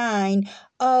perfect sign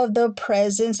of the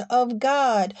presence of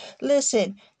God.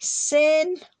 Listen,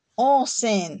 all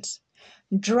sins,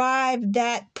 drive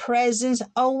that presence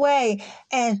away.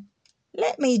 And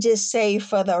let me just say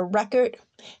for the record,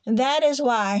 that is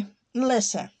why,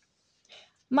 listen,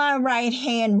 my right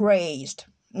hand raised,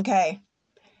 okay?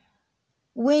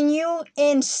 When you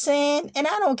in sin, and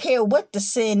I don't care what the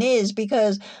sin is,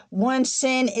 because one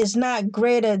sin is not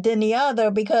greater than the other,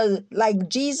 because like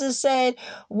Jesus said,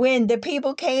 when the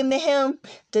people came to him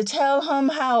to tell him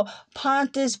how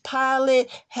Pontius Pilate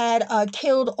had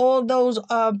killed all those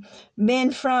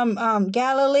men from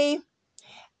Galilee,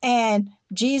 and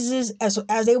Jesus,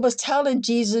 as they was telling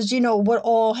Jesus, what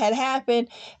all had happened,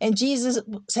 and Jesus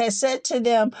had said to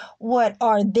them, what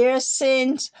are their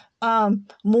sins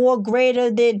more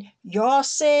greater than your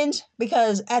sins?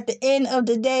 Because at the end of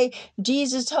the day,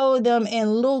 Jesus told them in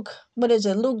Luke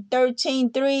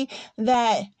 13:3,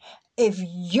 that if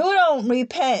you don't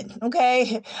repent,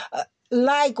 okay,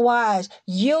 likewise,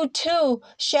 you too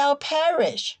shall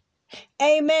perish.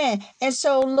 Amen. And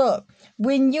so look,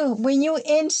 when you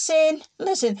in sin,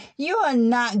 listen, you are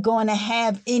not going to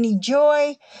have any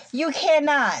joy. You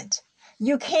cannot.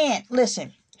 You can't.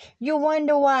 Listen. You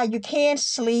wonder why you can't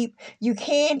sleep, you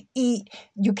can't eat,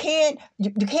 you can't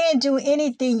do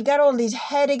anything. You got all these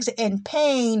headaches and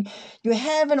pain. You're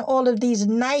having all of these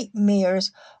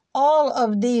nightmares, all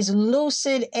of these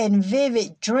lucid and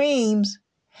vivid dreams,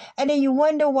 and then you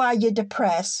wonder why you're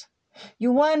depressed.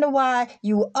 You wonder why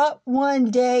you up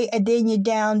one day and then you're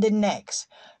down the next.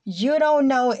 You don't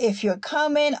know if you're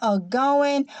coming or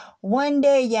going. One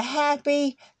day you're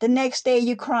happy, the next day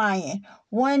you're crying.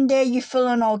 One day you're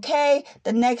feeling okay,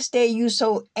 the next day you're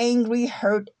so angry,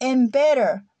 hurt, and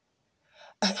bitter.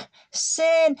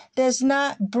 Sin does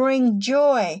not bring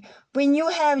joy. When you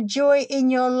have joy in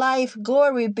your life,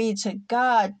 glory be to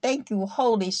God. Thank you,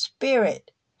 Holy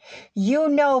Spirit. You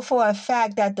know for a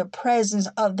fact that the presence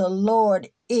of the Lord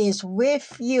is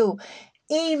with you,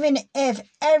 even if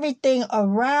everything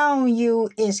around you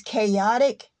is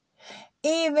chaotic,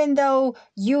 even though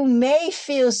you may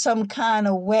feel some kind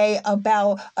of way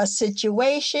about a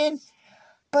situation,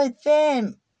 but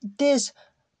then this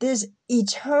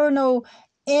eternal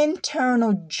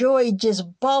internal joy just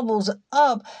bubbles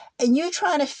up, and you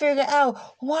trying to figure out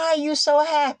why you so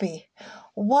happy,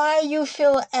 why you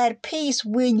feel at peace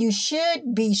when you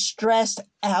should be stressed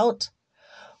out,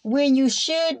 when you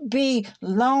should be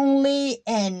lonely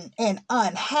and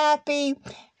unhappy.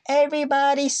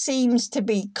 Everybody seems to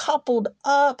be coupled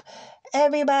up.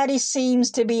 Everybody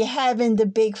seems to be having the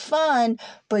big fun,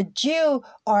 but you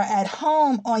are at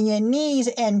home on your knees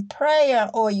in prayer,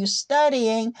 or you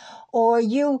studying, or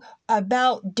you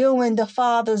about doing the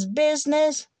Father's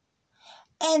business.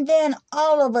 And then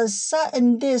all of a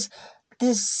sudden, this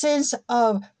sense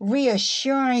of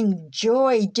reassuring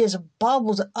joy just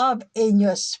bubbles up in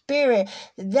your spirit.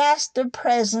 That's the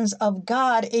presence of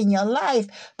God in your life.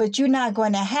 But you're not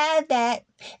going to have that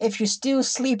if you're still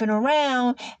sleeping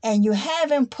around and you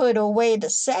haven't put away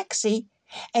the sexy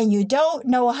and you don't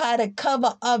know how to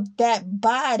cover up that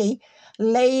body,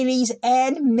 ladies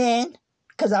and men.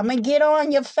 Because I'm going to get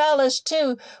on your fellas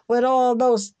too with all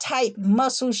those tight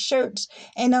muscle shirts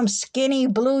and them skinny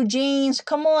blue jeans.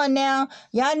 Come on now.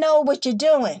 Y'all know what you're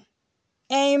doing.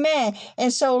 Amen.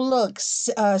 And so look,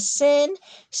 sin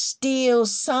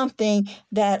steals something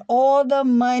that all the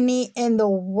money in the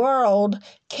world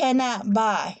cannot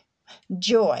buy: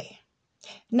 joy.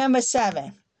 Number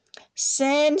 7,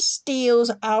 sin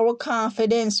steals our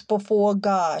confidence before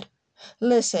God.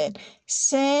 Listen,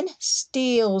 sin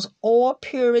steals all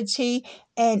purity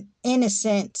and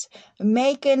innocence,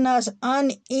 making us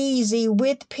uneasy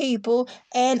with people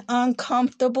and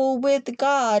uncomfortable with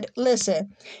God.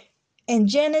 Listen, in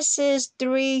Genesis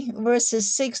 3,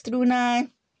 verses 6 through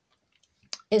 9,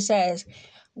 it says,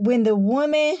 When the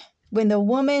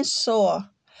woman saw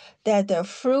that the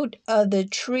fruit of the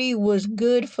tree was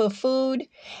good for food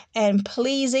and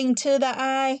pleasing to the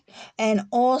eye and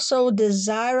also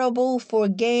desirable for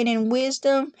gaining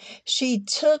wisdom, she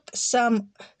took some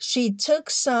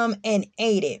and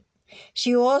ate it.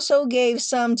 She also gave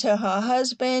some to her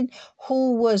husband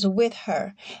who was with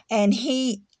her, and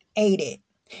he ate it.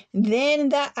 Then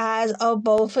the eyes of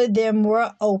both of them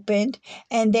were opened,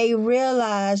 and they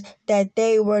realized that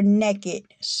they were naked.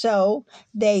 So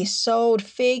they sewed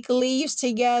fig leaves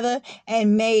together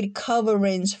and made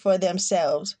coverings for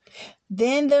themselves.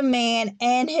 Then the man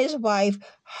and his wife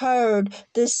heard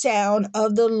the sound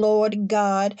of the Lord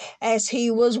God as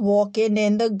he was walking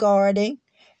in the garden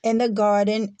in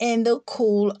the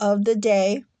cool of the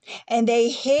day, and they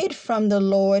hid from the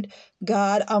Lord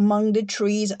God among the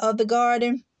trees of the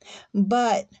garden.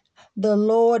 But the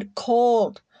Lord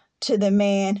called to the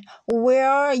man, "Where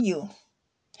are you?"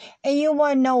 And you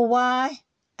want to know why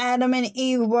Adam and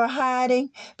Eve were hiding?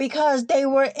 Because they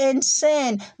were in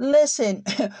sin. Listen,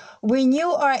 when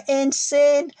you are in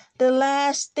sin, the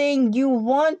last thing you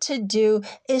want to do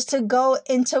is to go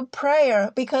into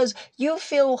prayer because you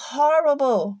feel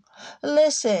horrible.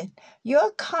 Listen, your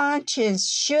conscience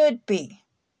should be,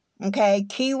 okay,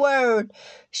 keyword,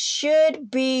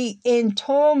 should be in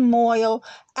turmoil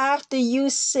after you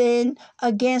sin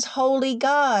against holy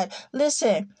God.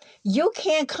 Listen, you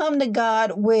can't come to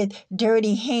God with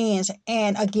dirty hands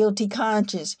and a guilty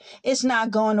conscience. It's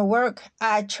not going to work.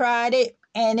 I tried it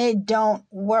and it don't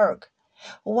work.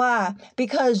 Why?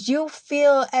 Because you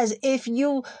feel as if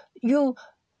you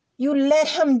let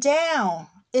him down,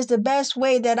 is the best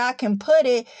way that I can put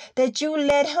it, that you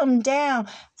let him down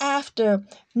after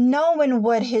knowing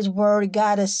what his word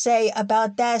got to say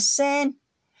about that sin,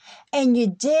 and you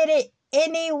did it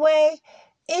anyway.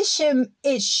 It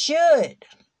should,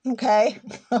 okay?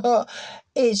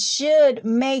 It should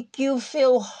make you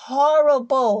feel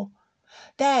horrible.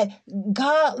 That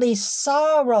godly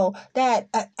sorrow, that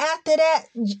after that,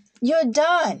 you're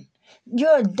done.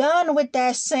 You're done with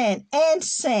that sin and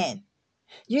sin.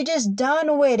 You're just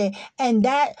done with it. And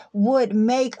that would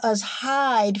make us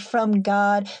hide from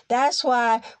God. That's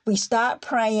why we stop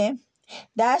praying.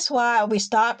 That's why we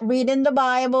stopped reading the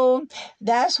Bible.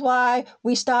 That's why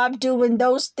we stopped doing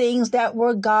those things that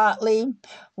were godly.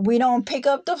 We don't pick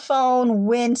up the phone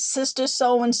when sister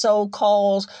so and so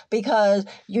calls because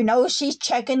you know she's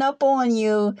checking up on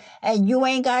you and you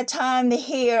ain't got time to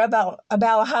hear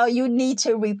about how you need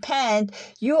to repent.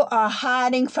 You are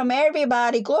hiding from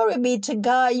everybody. Glory be to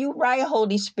God. You right,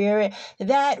 Holy Spirit.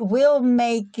 That will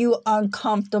make you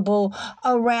uncomfortable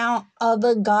around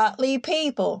other godly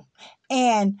people.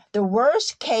 And the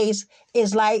worst case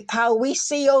is like how we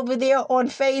see over there on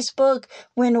Facebook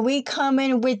when we come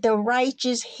in with the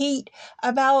righteous heat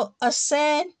about a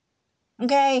sin.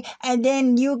 Okay, and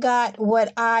then you got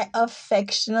what I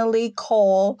affectionately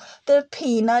call the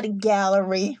peanut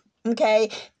gallery. Okay,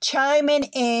 chiming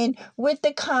in with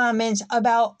the comments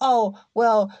about, oh,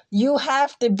 well, you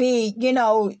have to be,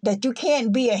 that you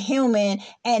can't be a human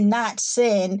and not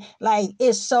sin. Like,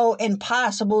 it's so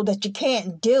impossible that you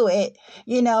can't do it,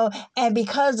 and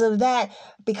because of that,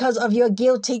 because of your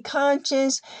guilty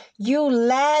conscience, you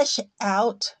lash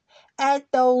out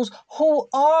at those who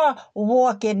are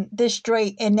walking the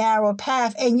straight and narrow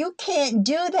path. And you can't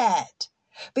do that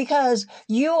because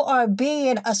you are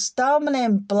being a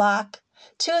stumbling block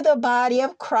to the body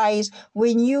of Christ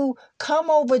when you come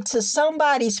over to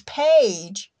somebody's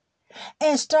page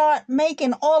and start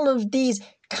making all of these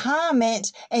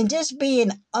comments and just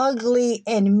being ugly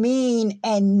and mean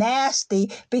and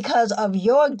nasty because of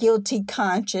your guilty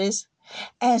conscience.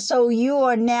 And so you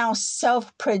are now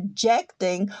self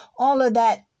projecting all of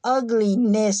that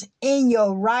ugliness in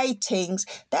your writings.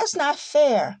 That's not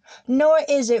fair, nor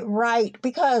is it right,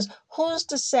 because who's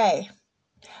to say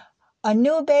a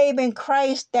new babe in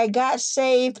Christ that got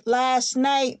saved last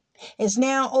night is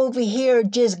now over here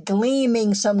just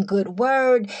gleaming some good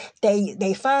word.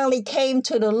 They finally came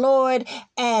to the Lord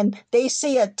and they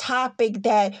see a topic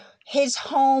that hits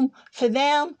home for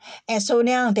them. And so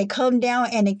now they come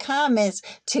down in the comments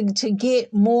to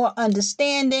get more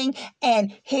understanding.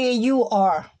 And here you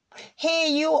are. Here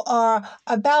you are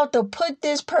about to put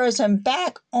this person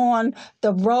back on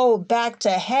the road back to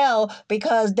hell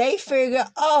because they figure,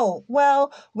 oh,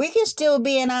 well, we can still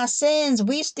be in our sins.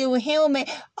 We still human.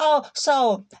 Oh,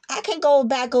 so I can go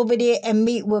back over there and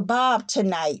meet with Bob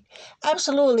tonight.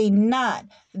 Absolutely not.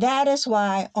 That is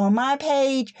why on my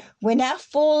page, when that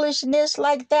foolishness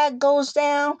like that goes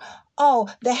down, oh,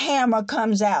 the hammer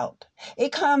comes out.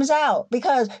 It comes out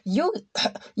because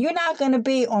you're not going to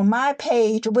be on my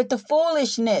page with the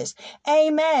foolishness.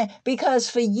 Amen. Because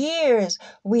for years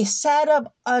we sat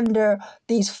up under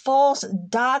these false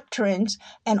doctrines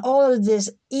and all of this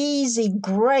easy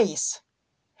grace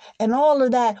and all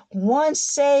of that, once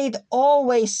saved,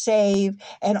 always saved,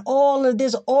 and all of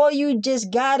this, all you just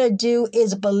gotta do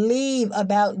is believe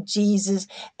about Jesus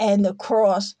and the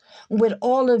cross with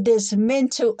all of this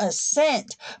mental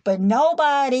assent. But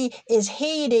nobody is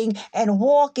heeding and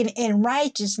walking in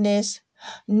righteousness.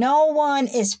 No one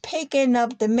is picking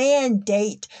up the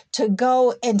mandate to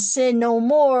go and sin no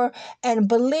more and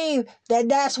believe that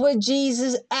that's what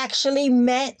Jesus actually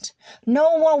meant.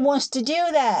 No one wants to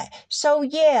do that. So,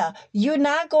 yeah, you're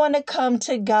not going to come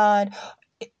to God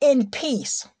in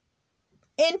peace.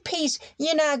 In peace,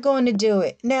 you're not going to do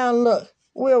it. Now, look,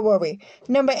 where were we?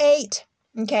 Number 8.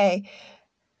 Okay.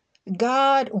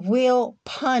 God will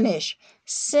punish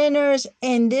sinners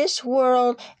in this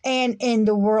world and in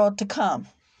the world to come.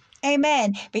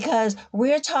 Amen. Because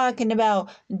we're talking about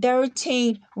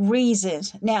 13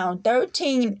 reasons. Now,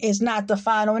 13 is not the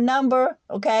final number,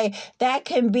 okay? That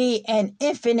can be an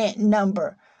infinite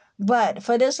number. But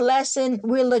for this lesson,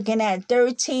 we're looking at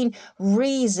 13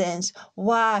 reasons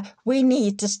why we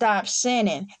need to stop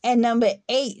sinning. And number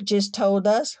 8 just told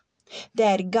us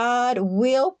that God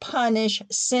will punish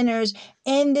sinners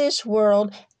in this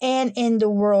world and in the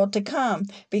world to come.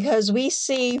 Because we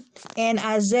see in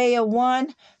Isaiah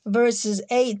 1, verses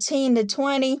 18 to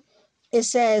 20, it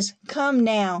says, "Come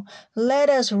now, let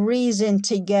us reason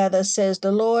together, says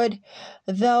the Lord.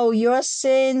 Though your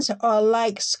sins are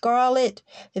like scarlet,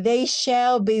 they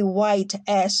shall be white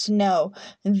as snow.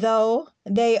 Though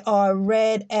they are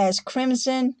red as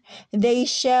crimson, they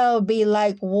shall be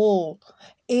like wool.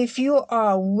 If you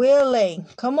are willing,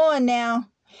 come on now.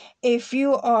 If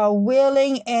you are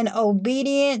willing and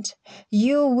obedient,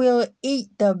 you will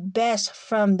eat the best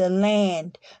from the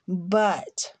land.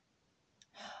 But,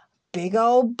 big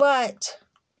old but,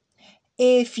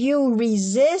 if you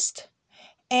resist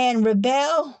and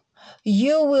rebel,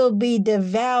 you will be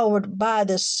devoured by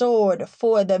the sword,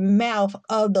 for the mouth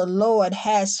of the Lord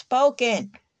has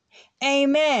spoken."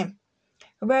 Amen.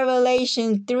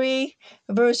 Revelation 3,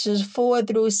 verses 4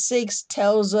 through 6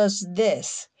 tells us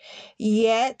this.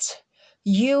 "Yet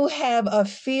you have a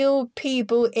few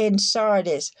people in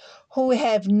Sardis who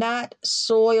have not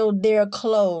soiled their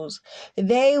clothes.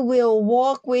 They will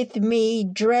walk with me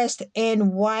dressed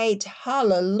in white.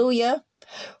 Hallelujah.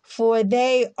 For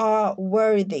they are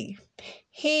worthy.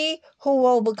 He who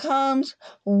overcomes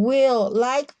will,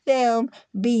 like them,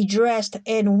 be dressed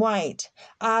in white.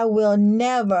 I will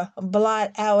never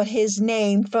blot out his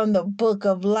name from the book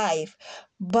of life,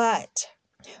 but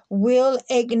will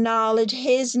acknowledge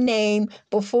his name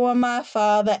before my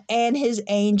Father and his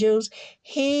angels.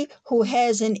 He who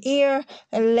has an ear,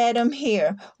 let him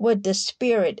hear what the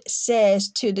Spirit says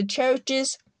to the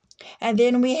churches." And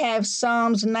then we have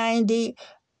Psalms 90,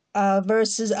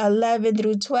 verses 11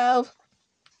 through 12,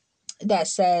 that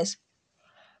says,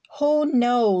 "Who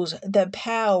knows the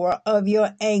power of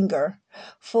your anger?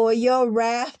 For your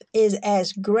wrath is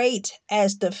as great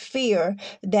as the fear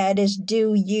that is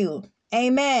due you."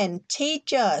 Amen.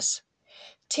 Teach us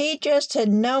to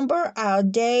number our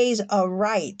days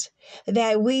aright,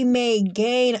 that we may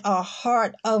gain a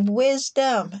heart of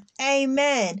wisdom.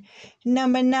 Amen.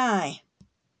 Number 9,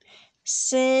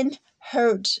 sin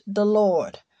hurts the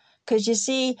Lord. Because you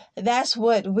see, that's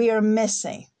what we're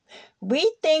missing.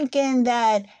 We thinking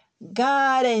that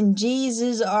God and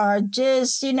Jesus are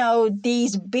just,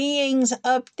 these beings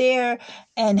up there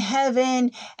in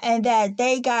heaven, and that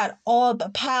they got all the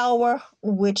power,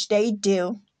 which they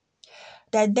do.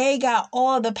 That they got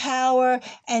all the power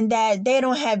and that they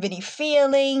don't have any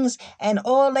feelings and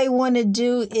all they want to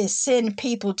do is send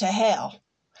people to hell.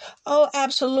 Oh,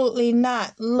 absolutely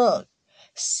not. Look,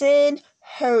 sin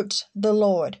hurts the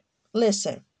Lord.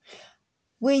 Listen.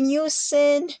 When you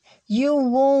sin, you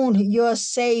wound your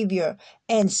Savior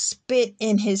and spit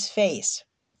in his face,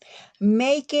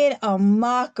 making a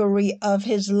mockery of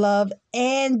his love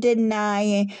and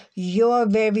denying your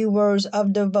very words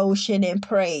of devotion and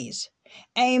praise.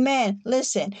 Amen.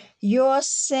 Listen, your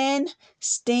sin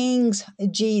stings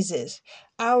Jesus.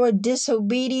 Our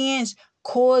disobedience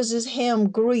causes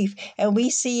him grief, and we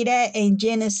see that in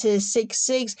Genesis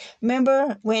 6:6.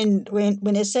 Remember when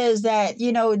it says that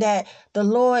that the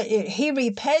Lord, he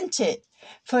repented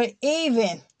for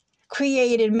even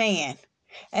created man.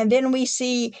 And then we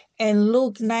see in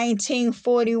Luke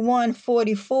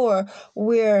 19:41-44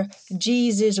 where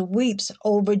Jesus weeps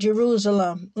over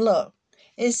Jerusalem. Look,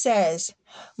 It says,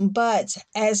 "But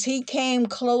as he came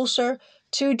closer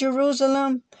to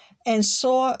Jerusalem and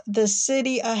saw the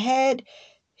city ahead,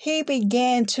 he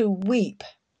began to weep."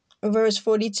 Verse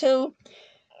 42,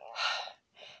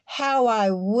 "How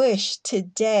I wish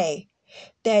today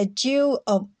that you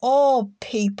of all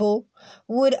people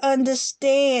would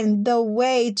understand the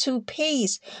way to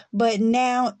peace, but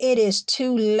now it is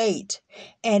too late,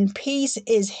 and peace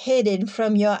is hidden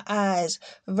from your eyes."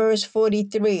 Verse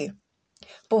 43,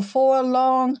 "Before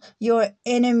long, your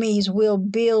enemies will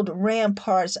build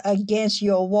ramparts against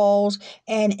your walls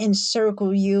and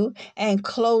encircle you and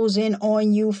close in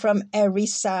on you from every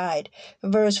side."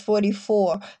 Verse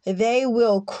 44, "They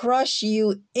will crush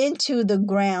you into the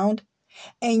ground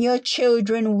and your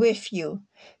children with you.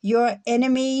 Your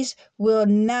enemies will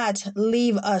not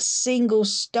leave a single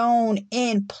stone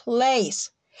in place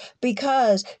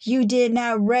because you did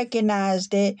not recognize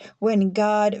it when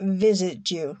God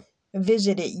visited you."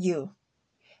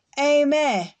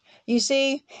 Amen. You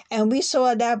see, and we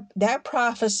saw that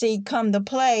prophecy come to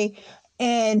play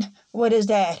in, what is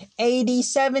that, AD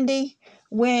 70,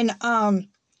 when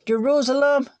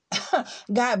Jerusalem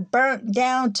got burnt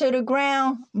down to the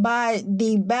ground by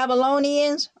the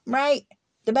Babylonians, right?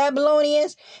 The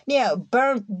Babylonians, yeah,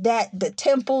 burnt the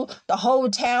temple, the whole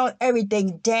town,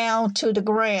 everything down to the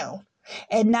ground.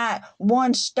 And not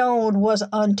one stone was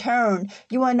unturned.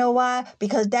 You want to know why?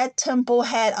 Because that temple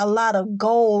had a lot of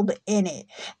gold in it.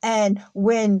 And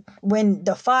when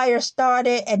the fire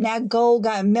started and that gold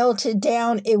got melted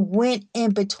down, it went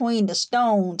in between the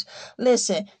stones.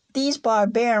 Listen, these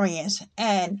barbarians,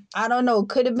 and I don't know,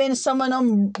 could have been some of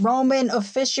them Roman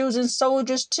officials and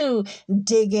soldiers too,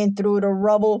 digging through the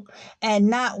rubble, and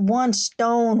not one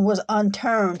stone was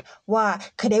unturned. Why?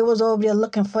 Because they was over there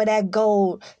looking for that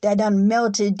gold that done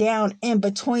melted down in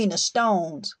between the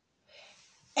stones.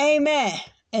 Amen.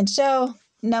 And so,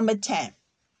 number 10,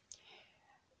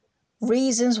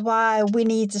 reasons why we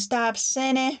need to stop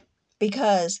sinning: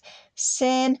 because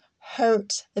sin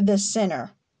hurts the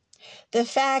sinner. The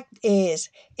fact is,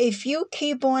 if you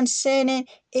keep on sinning,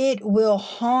 it will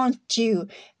haunt you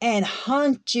and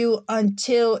hunt you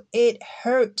until it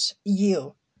hurts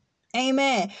you.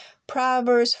 Amen.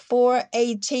 Proverbs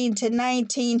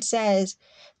 4:18-19 says,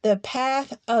 "The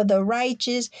path of the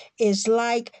righteous is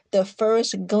like the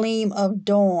first gleam of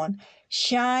dawn,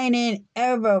 shining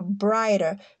ever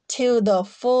brighter till the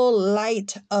full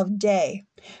light of day.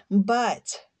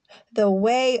 But the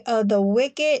way of the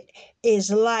wicked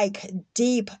is like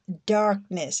deep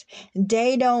darkness.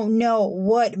 They don't know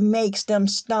what makes them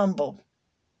stumble."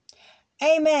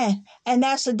 Amen. And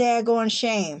that's a daggone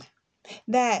shame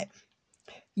that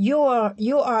you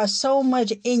are so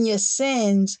much in your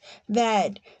sins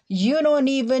that you don't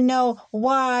even know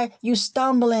why you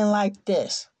stumbling like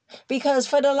this. Because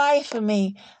for the life of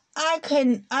me, I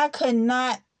could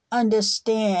not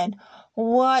understand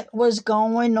what was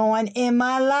going on in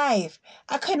my life.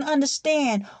 I couldn't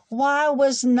understand why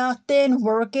was nothing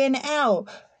working out.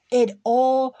 It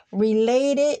all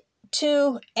related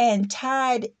to and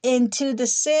tied into the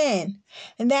sin.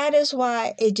 And that is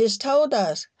why it just told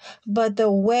us, "But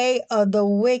the way of the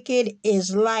wicked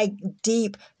is like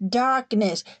deep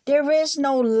darkness." There is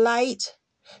no light.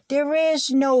 There is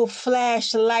no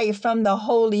flashlight from the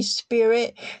Holy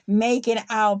Spirit making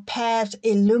our paths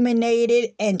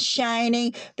illuminated and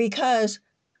shining, because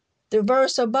the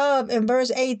verse above in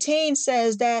verse 18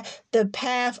 says that the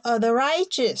path of the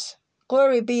righteous,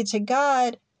 glory be to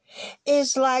God,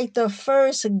 is like the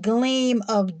first gleam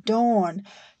of dawn,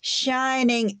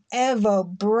 shining ever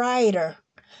brighter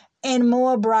and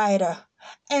more brighter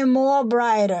and more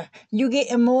brighter. You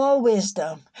getting more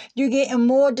wisdom. You getting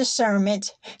more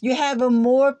discernment. You having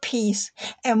more peace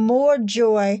and more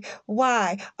joy.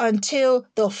 Why? Until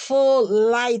the full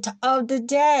light of the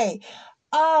day.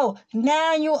 Oh,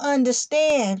 now you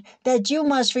understand that you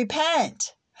must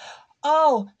repent.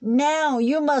 Oh, now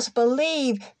you must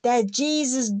believe that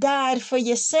Jesus died for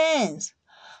your sins.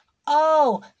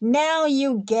 Oh, now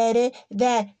you get it,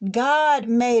 that God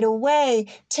made a way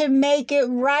to make it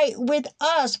right with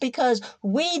us because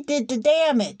we did the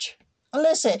damage.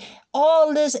 Listen,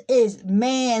 all this is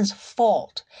man's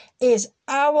fault. It's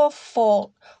our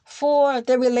fault for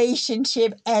the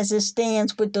relationship as it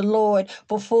stands with the Lord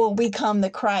before we come to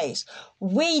Christ.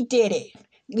 We did it.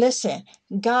 Listen,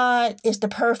 God is the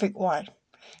perfect one.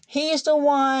 He's the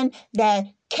one that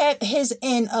kept his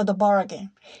end of the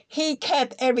bargain. He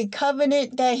kept every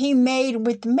covenant that he made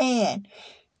with man.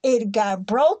 It got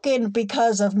broken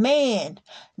because of man,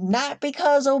 not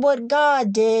because of what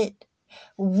God did.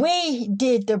 We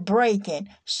did the breaking.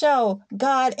 So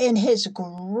God, in his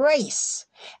grace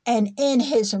and in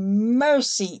his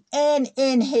mercy and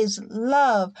in his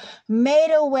love,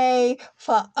 made a way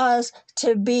for us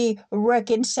to be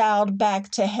reconciled back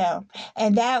to him.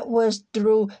 And that was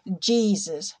through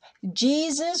Jesus.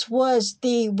 Jesus was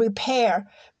the repair,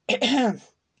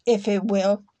 if it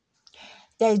will,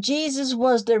 that Jesus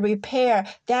was the repair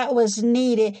that was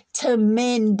needed to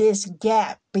mend this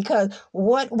gap, because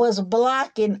what was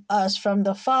blocking us from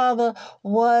the Father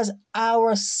was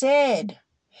our sin.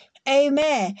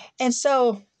 Amen. And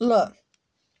so, look,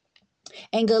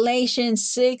 in Galatians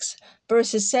 6,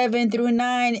 verses 7 through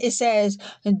 9, it says,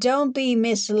 "Don't be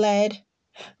misled.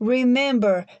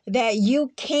 Remember that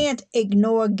you can't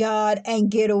ignore God and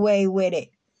get away with it.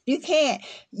 You can't.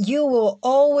 You will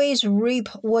always reap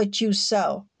what you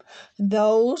sow.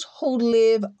 Those who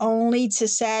live only to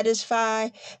satisfy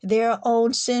their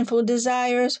own sinful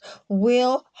desires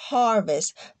will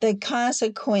harvest the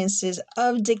consequences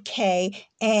of decay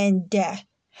and death.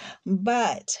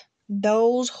 But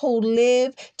those who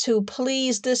live to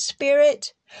please the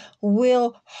Spirit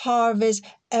will harvest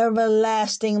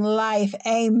everlasting life.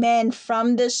 Amen.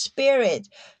 From the Spirit.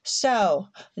 So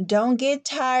don't get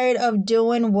tired of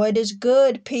doing what is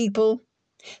good, people.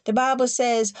 The Bible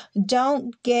says,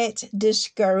 don't get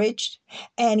discouraged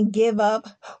and give up,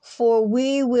 for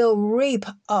we will reap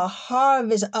a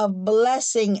harvest of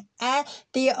blessing at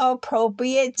the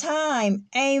appropriate time.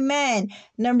 Amen.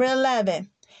 Number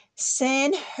 11,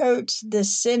 sin hurts the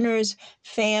sinner's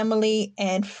family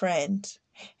and friends.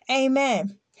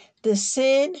 Amen. The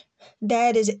sin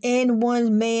that is in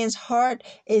one man's heart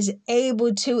is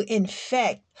able to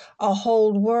infect a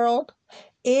whole world.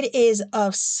 It is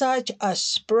of such a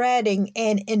spreading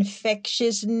and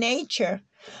infectious nature.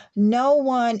 No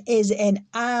one is an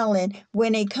island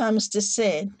when it comes to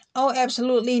sin. Oh,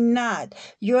 absolutely not.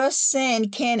 Your sin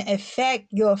can affect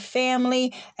your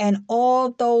family and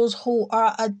all those who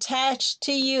are attached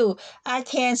to you. I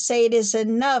can't say this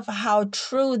enough how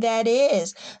true that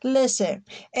is. Listen,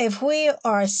 if we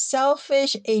are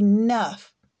selfish enough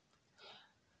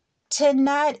to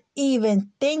not even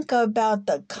think about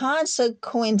the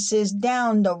consequences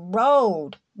down the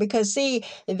road. Because, see,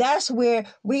 that's where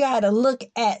we got to look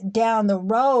at down the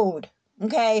road,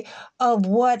 okay, of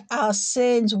what our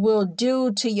sins will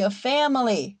do to your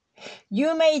family.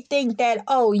 You may think that,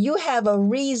 oh, you have a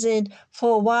reason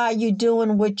for why you're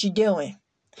doing what you're doing.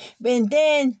 And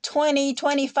then 20,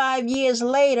 25 years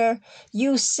later,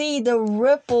 you see the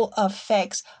ripple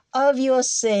effects of your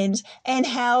sins and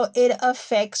how it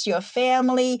affects your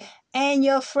family and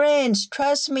your friends.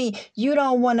 Trust me, you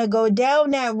don't want to go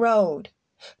down that road,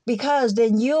 because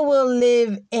then you will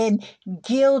live in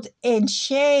guilt and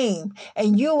shame,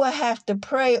 and you will have to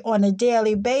pray on a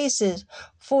daily basis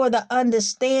for the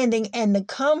understanding and the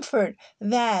comfort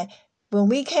that when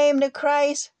we came to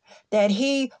Christ, that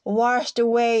he washed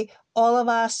away all of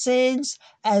our sins,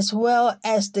 as well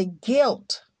as the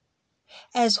guilt,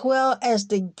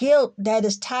 that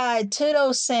is tied to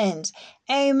those sins.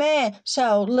 Amen.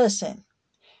 So listen,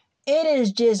 it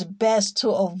is just best to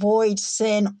avoid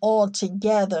sin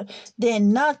altogether.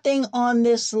 Then nothing on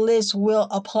this list will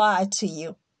apply to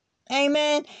you.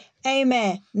 Amen.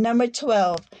 Amen. Number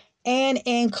 12. And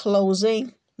in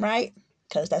closing, right?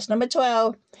 Because that's number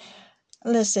 12.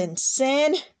 Listen,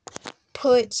 sin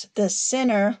puts the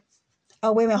sinner.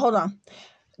 Oh, wait a minute. Hold on.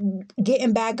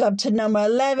 Getting back up to number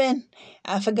 11,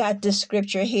 I forgot the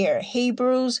scripture here.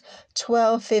 Hebrews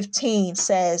 12:15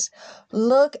 says,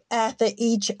 "Look after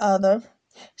each other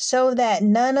so that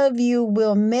none of you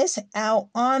will miss out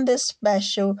on the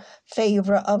special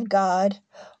favor of God.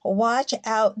 Watch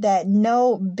out that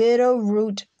no bitter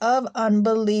root of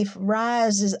unbelief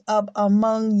rises up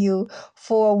among you,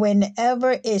 for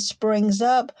whenever it springs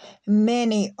up,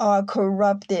 many are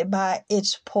corrupted by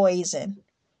its poison."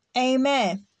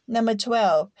 Amen. Number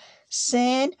 12,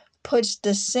 sin puts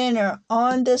the sinner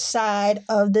on the side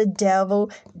of the devil,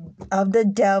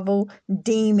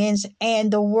 demons,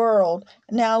 and the world.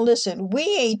 Now listen, we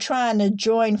ain't trying to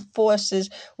join forces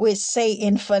with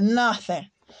Satan for nothing.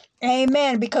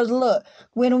 Amen. Because look,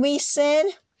 when we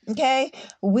sin, okay,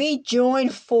 we join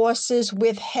forces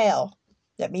with hell.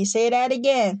 Let me say that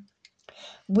again.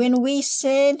 When we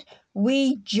sin,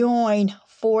 we join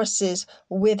forces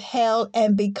with hell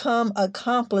and become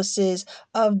accomplices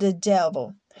of the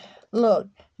devil. Look,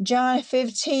 John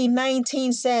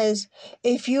 15:19 says,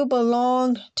 "If you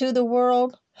belonged to the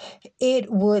world,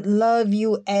 it would love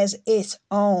you as its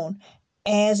own.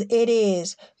 as it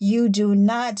is. You do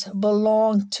not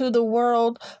belong to the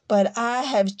world, but I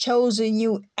have chosen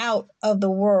you out of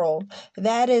the world.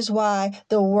 That is why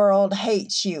the world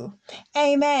hates you.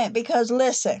 Amen. Because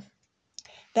listen,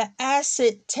 the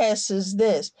acid test is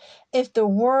this. If the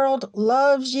world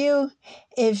loves you,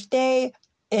 if they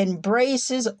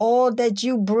embraces all that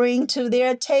you bring to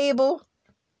their table,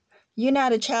 you're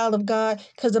not a child of God,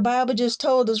 because the Bible just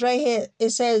told us right here.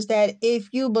 It says that if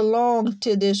you belong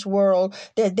to this world,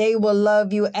 that they will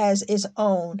love you as its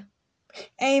own.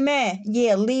 Amen.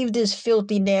 Yeah, leave this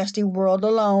filthy, nasty world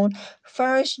alone.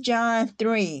 1 John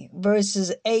 3,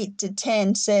 verses 8 to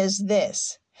 10 says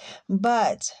this.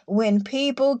 But when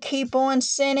people keep on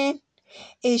sinning,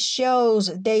 it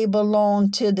shows they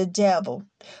belong to the devil,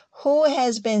 who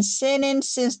has been sinning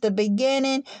since the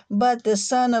beginning, but the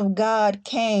Son of God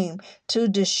came to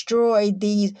destroy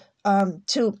these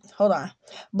to hold on.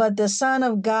 But the Son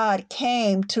of God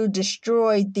came to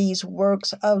destroy these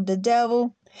works of the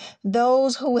devil.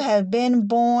 Those who have been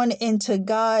born into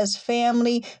God's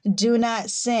family do not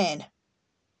sin.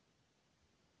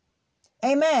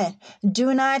 Amen.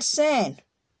 Do not sin.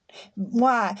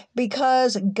 Why?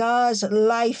 Because God's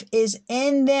life is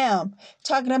in them.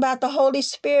 Talking about the Holy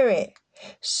Spirit.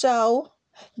 So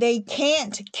they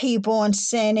can't keep on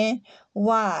sinning.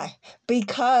 Why?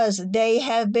 Because they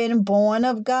have been born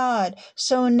of God.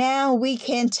 So now we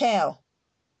can tell.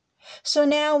 So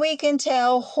now we can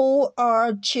tell who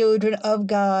are children of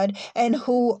God and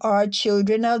who are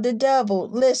children of the devil.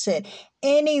 Listen,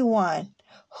 anyone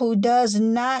who does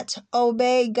not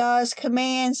obey God's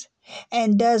commands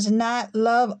and does not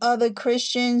love other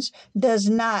Christians does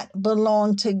not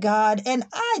belong to God. And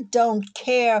I don't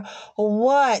care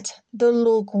what the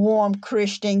lukewarm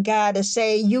Christian got to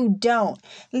say, you don't.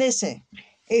 Listen,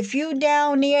 if you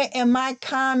down there in my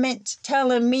comments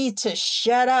telling me to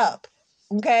shut up,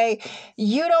 okay,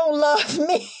 you don't love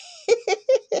me.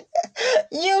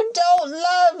 You don't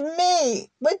love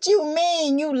me. What you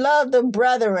mean you love the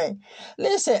brethren?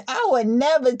 Listen, I would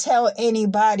never tell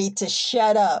anybody to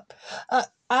shut up.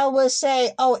 I would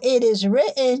say, oh, it is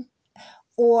written,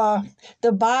 or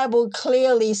the Bible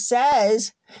clearly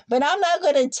says, but I'm not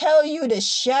going to tell you to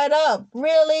shut up.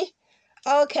 Really?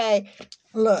 Okay,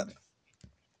 look.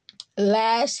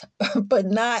 Last but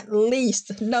not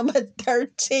least, number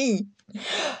 13.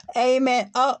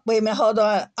 Amen. Oh, wait a minute. Hold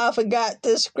on. I forgot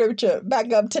this scripture.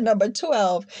 Back up to number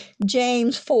 12.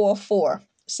 James 4:4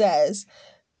 says,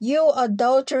 You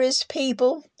adulterous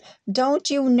people, don't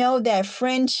you know that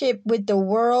friendship with the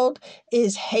world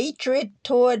is hatred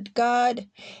toward God?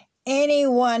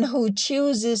 Anyone who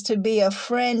chooses to be a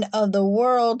friend of the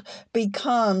world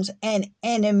becomes an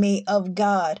enemy of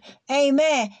God.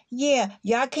 Amen. Yeah,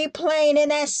 y'all keep playing in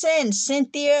that sin,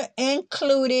 Cynthia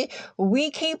included. We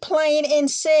keep playing in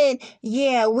sin.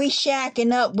 Yeah, we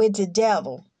shacking up with the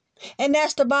devil. And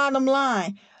that's the bottom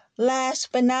line. Last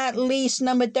but not least,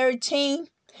 number 13.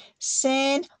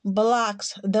 Sin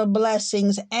blocks the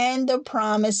blessings and the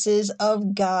promises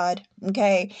of God.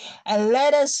 Okay. And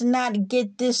let us not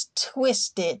get this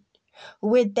twisted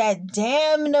with that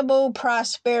damnable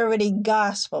prosperity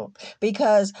gospel,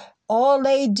 because all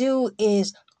they do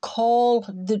is call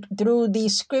through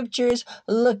these scriptures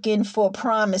looking for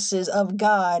promises of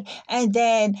God, and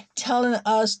then telling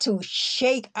us to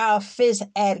shake our fist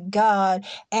at God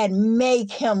and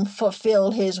make him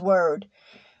fulfill his word.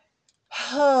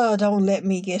 Oh, don't let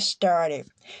me get started.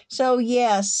 So,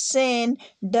 yeah, sin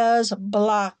does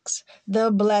blocks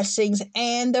the blessings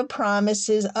and the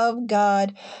promises of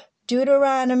God.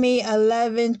 Deuteronomy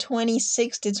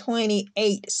 11:26 to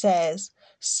 28 says,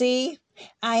 See,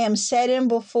 I am setting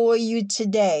before you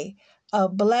today a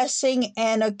blessing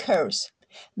and a curse.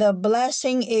 The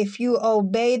blessing if you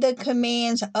obey the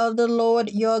commands of the Lord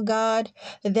your God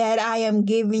that I am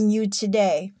giving you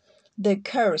today. The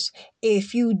curse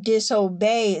if you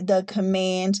disobey the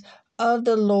commands of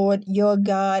the Lord your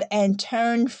God and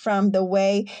turn from the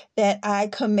way that I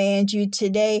command you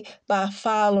today by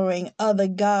following other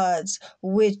gods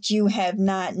which you have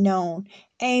not known.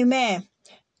 Amen.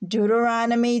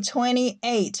 Deuteronomy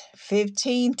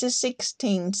 28:15 to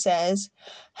 16 says,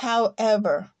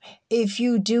 However, if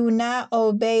you do not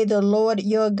obey the Lord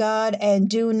your God and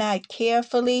do not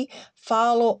carefully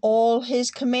follow all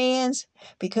his commands,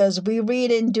 because we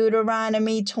read in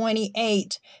Deuteronomy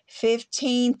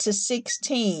 28:15 to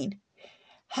 16,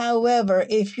 However,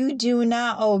 if you do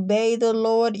not obey the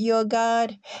Lord your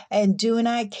God and do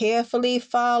not carefully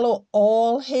follow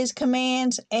all his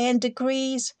commands and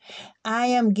decrees I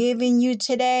am giving you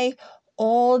today,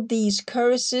 all these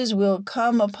curses will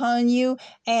come upon you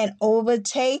and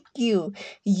overtake you.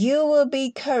 You will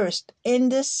be cursed in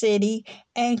the city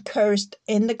and cursed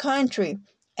in the country.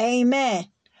 Amen.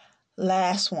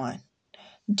 Last one.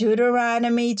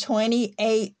 Deuteronomy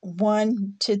 28,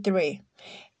 1-3.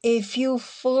 If you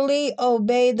fully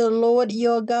obey the Lord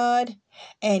your God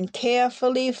and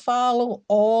carefully follow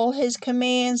all his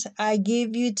commands I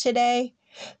give you today,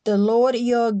 the Lord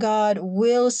your God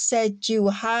will set you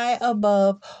high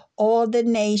above all the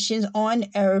nations on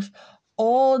earth.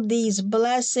 All these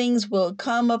blessings will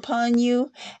come upon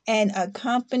you and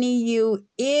accompany you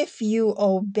if you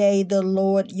obey the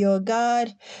Lord your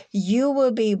God. You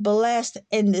will be blessed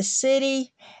in the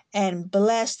city and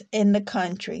blessed in the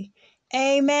country.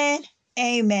 Amen.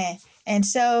 Amen. And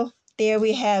so there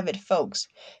we have it, folks.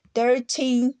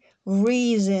 13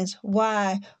 reasons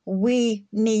why we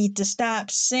need to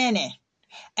stop sinning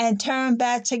and turn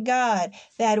back to God,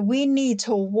 that we need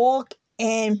to walk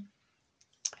in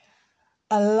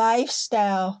a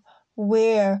lifestyle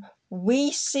where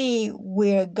we see,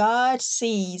 where God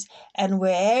sees, and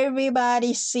where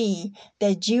everybody see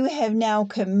that you have now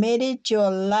committed your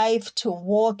life to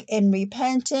walk in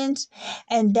repentance,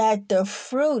 and that the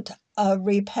fruit of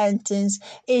repentance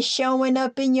is showing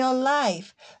up in your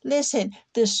life. Listen,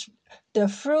 the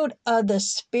fruit of the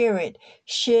Spirit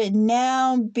should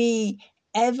now be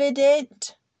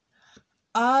evident,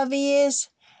 obvious,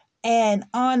 and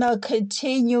on a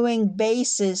continuing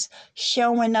basis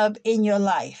showing up in your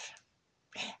life.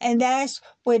 And that's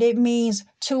what it means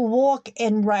to walk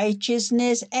in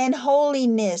righteousness and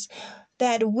holiness.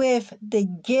 That with the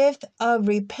gift of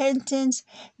repentance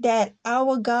that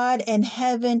our God in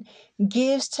heaven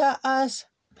gives to us,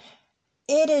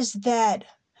 it is that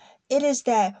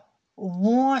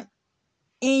want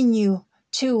in you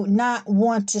to not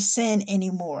want to sin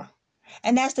anymore.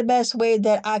 And that's the best way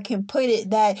that I can put it,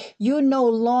 that you no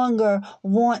longer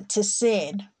want to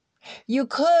sin. You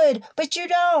could, but you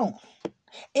don't.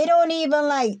 It don't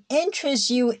even interest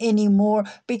you anymore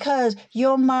because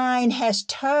your mind has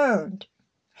turned.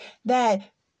 That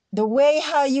the way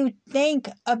how you think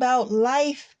about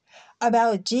life,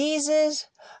 about Jesus,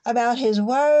 about his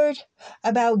word,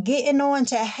 about getting on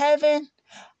to heaven,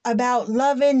 about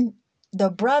loving the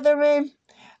brethren,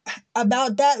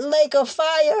 about that lake of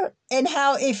fire, and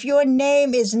how if your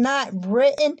name is not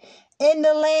written in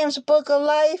the Lamb's book of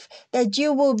life, that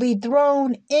you will be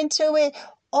thrown into it.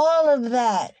 All of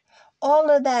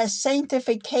that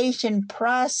sanctification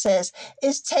process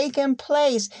is taking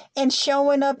place and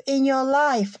showing up in your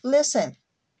life. Listen,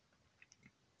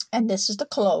 and this is the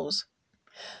close.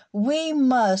 We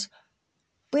must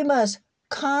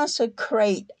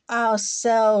consecrate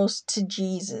ourselves to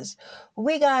Jesus.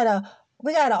 We gotta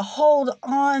hold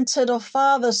on to the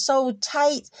Father so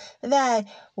tight that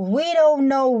we don't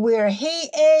know where he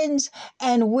ends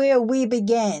and where we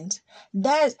begin.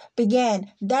 That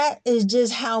is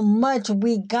just how much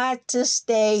we got to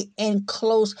stay in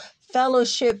close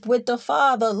fellowship with the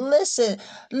Father. Listen,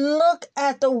 look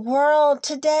at the world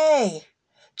today.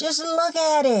 Just look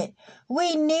at it.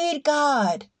 We need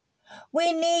God.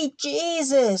 We need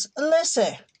Jesus.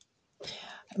 Listen,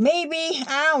 maybe,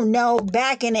 I don't know,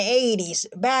 back in the 80s,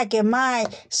 back in my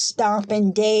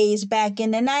stomping days, back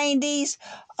in the 90s,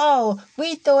 oh,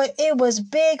 we thought it was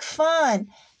big fun.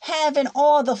 Having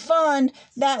all the fun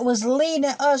that was leading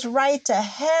us right to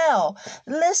hell.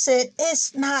 Listen,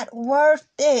 it's not worth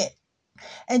it.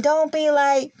 And don't be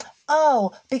like,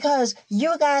 oh, because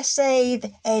you got saved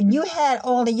and you had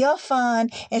all of your fun,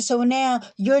 and so now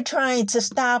you're trying to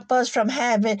stop us from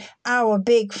having our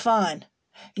big fun.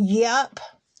 Yup.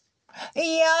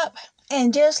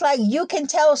 And just like you can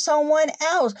tell someone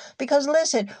else, because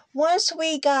listen, once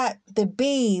we got the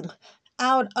beam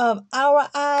out of our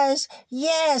eyes,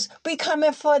 yes, we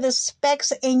coming for the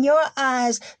specks in your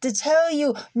eyes to tell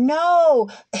you, no,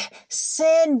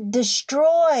 sin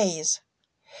destroys.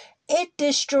 It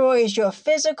destroys your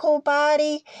physical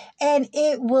body and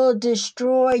it will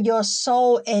destroy your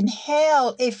soul in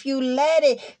hell if you let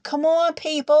it. Come on,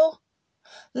 people.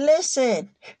 Listen,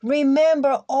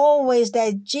 remember always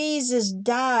that Jesus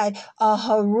died a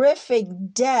horrific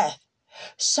death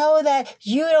so that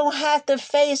you don't have to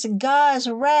face God's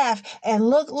wrath. And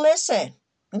look, listen,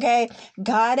 okay?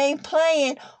 God ain't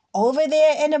playing. Over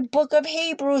there in the book of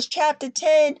Hebrews, chapter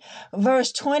 10,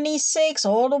 verse 26,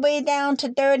 all the way down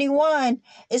to 31,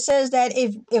 it says that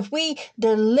if we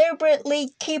deliberately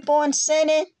keep on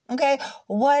sinning, okay,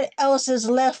 what else is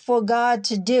left for God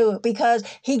to do? Because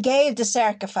he gave the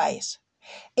sacrifice.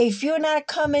 If you're not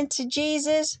coming to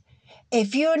Jesus,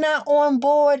 If you're not on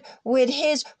board with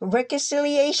his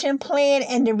reconciliation plan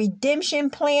and the redemption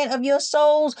plan of your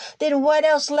souls, then what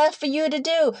else left for you to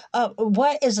do?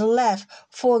 What is left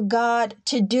for God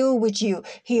to do with you?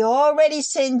 He already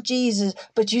sent Jesus,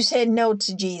 but you said no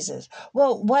to Jesus.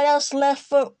 Well, what else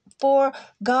left for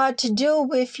God to do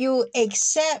with you,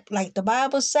 except, like the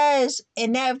Bible says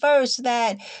in that verse,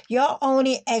 that your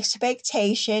only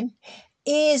expectation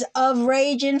is of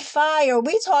raging fire.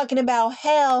 We talking about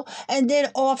hell, and then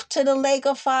off to the lake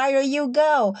of fire you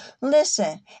go.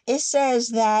 Listen, it says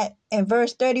that in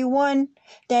verse 31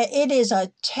 that it is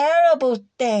a terrible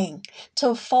thing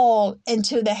to fall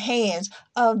into the hands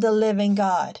of the living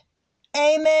God.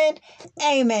 Amen.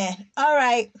 Amen. All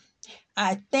right.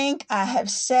 I think I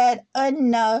have said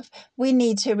enough. We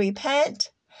need to repent,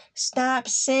 stop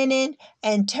sinning,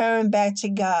 and turn back to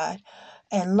God.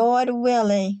 And Lord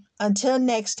willing, until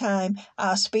next time,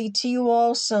 I'll speak to you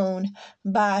all soon.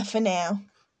 Bye for now.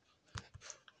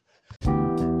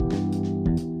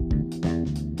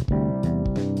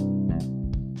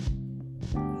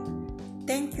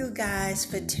 Thank you guys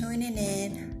for tuning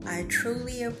in. I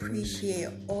truly appreciate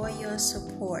all your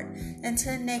support.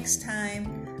 Until next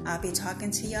time, I'll be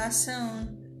talking to y'all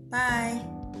soon.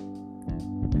 Bye.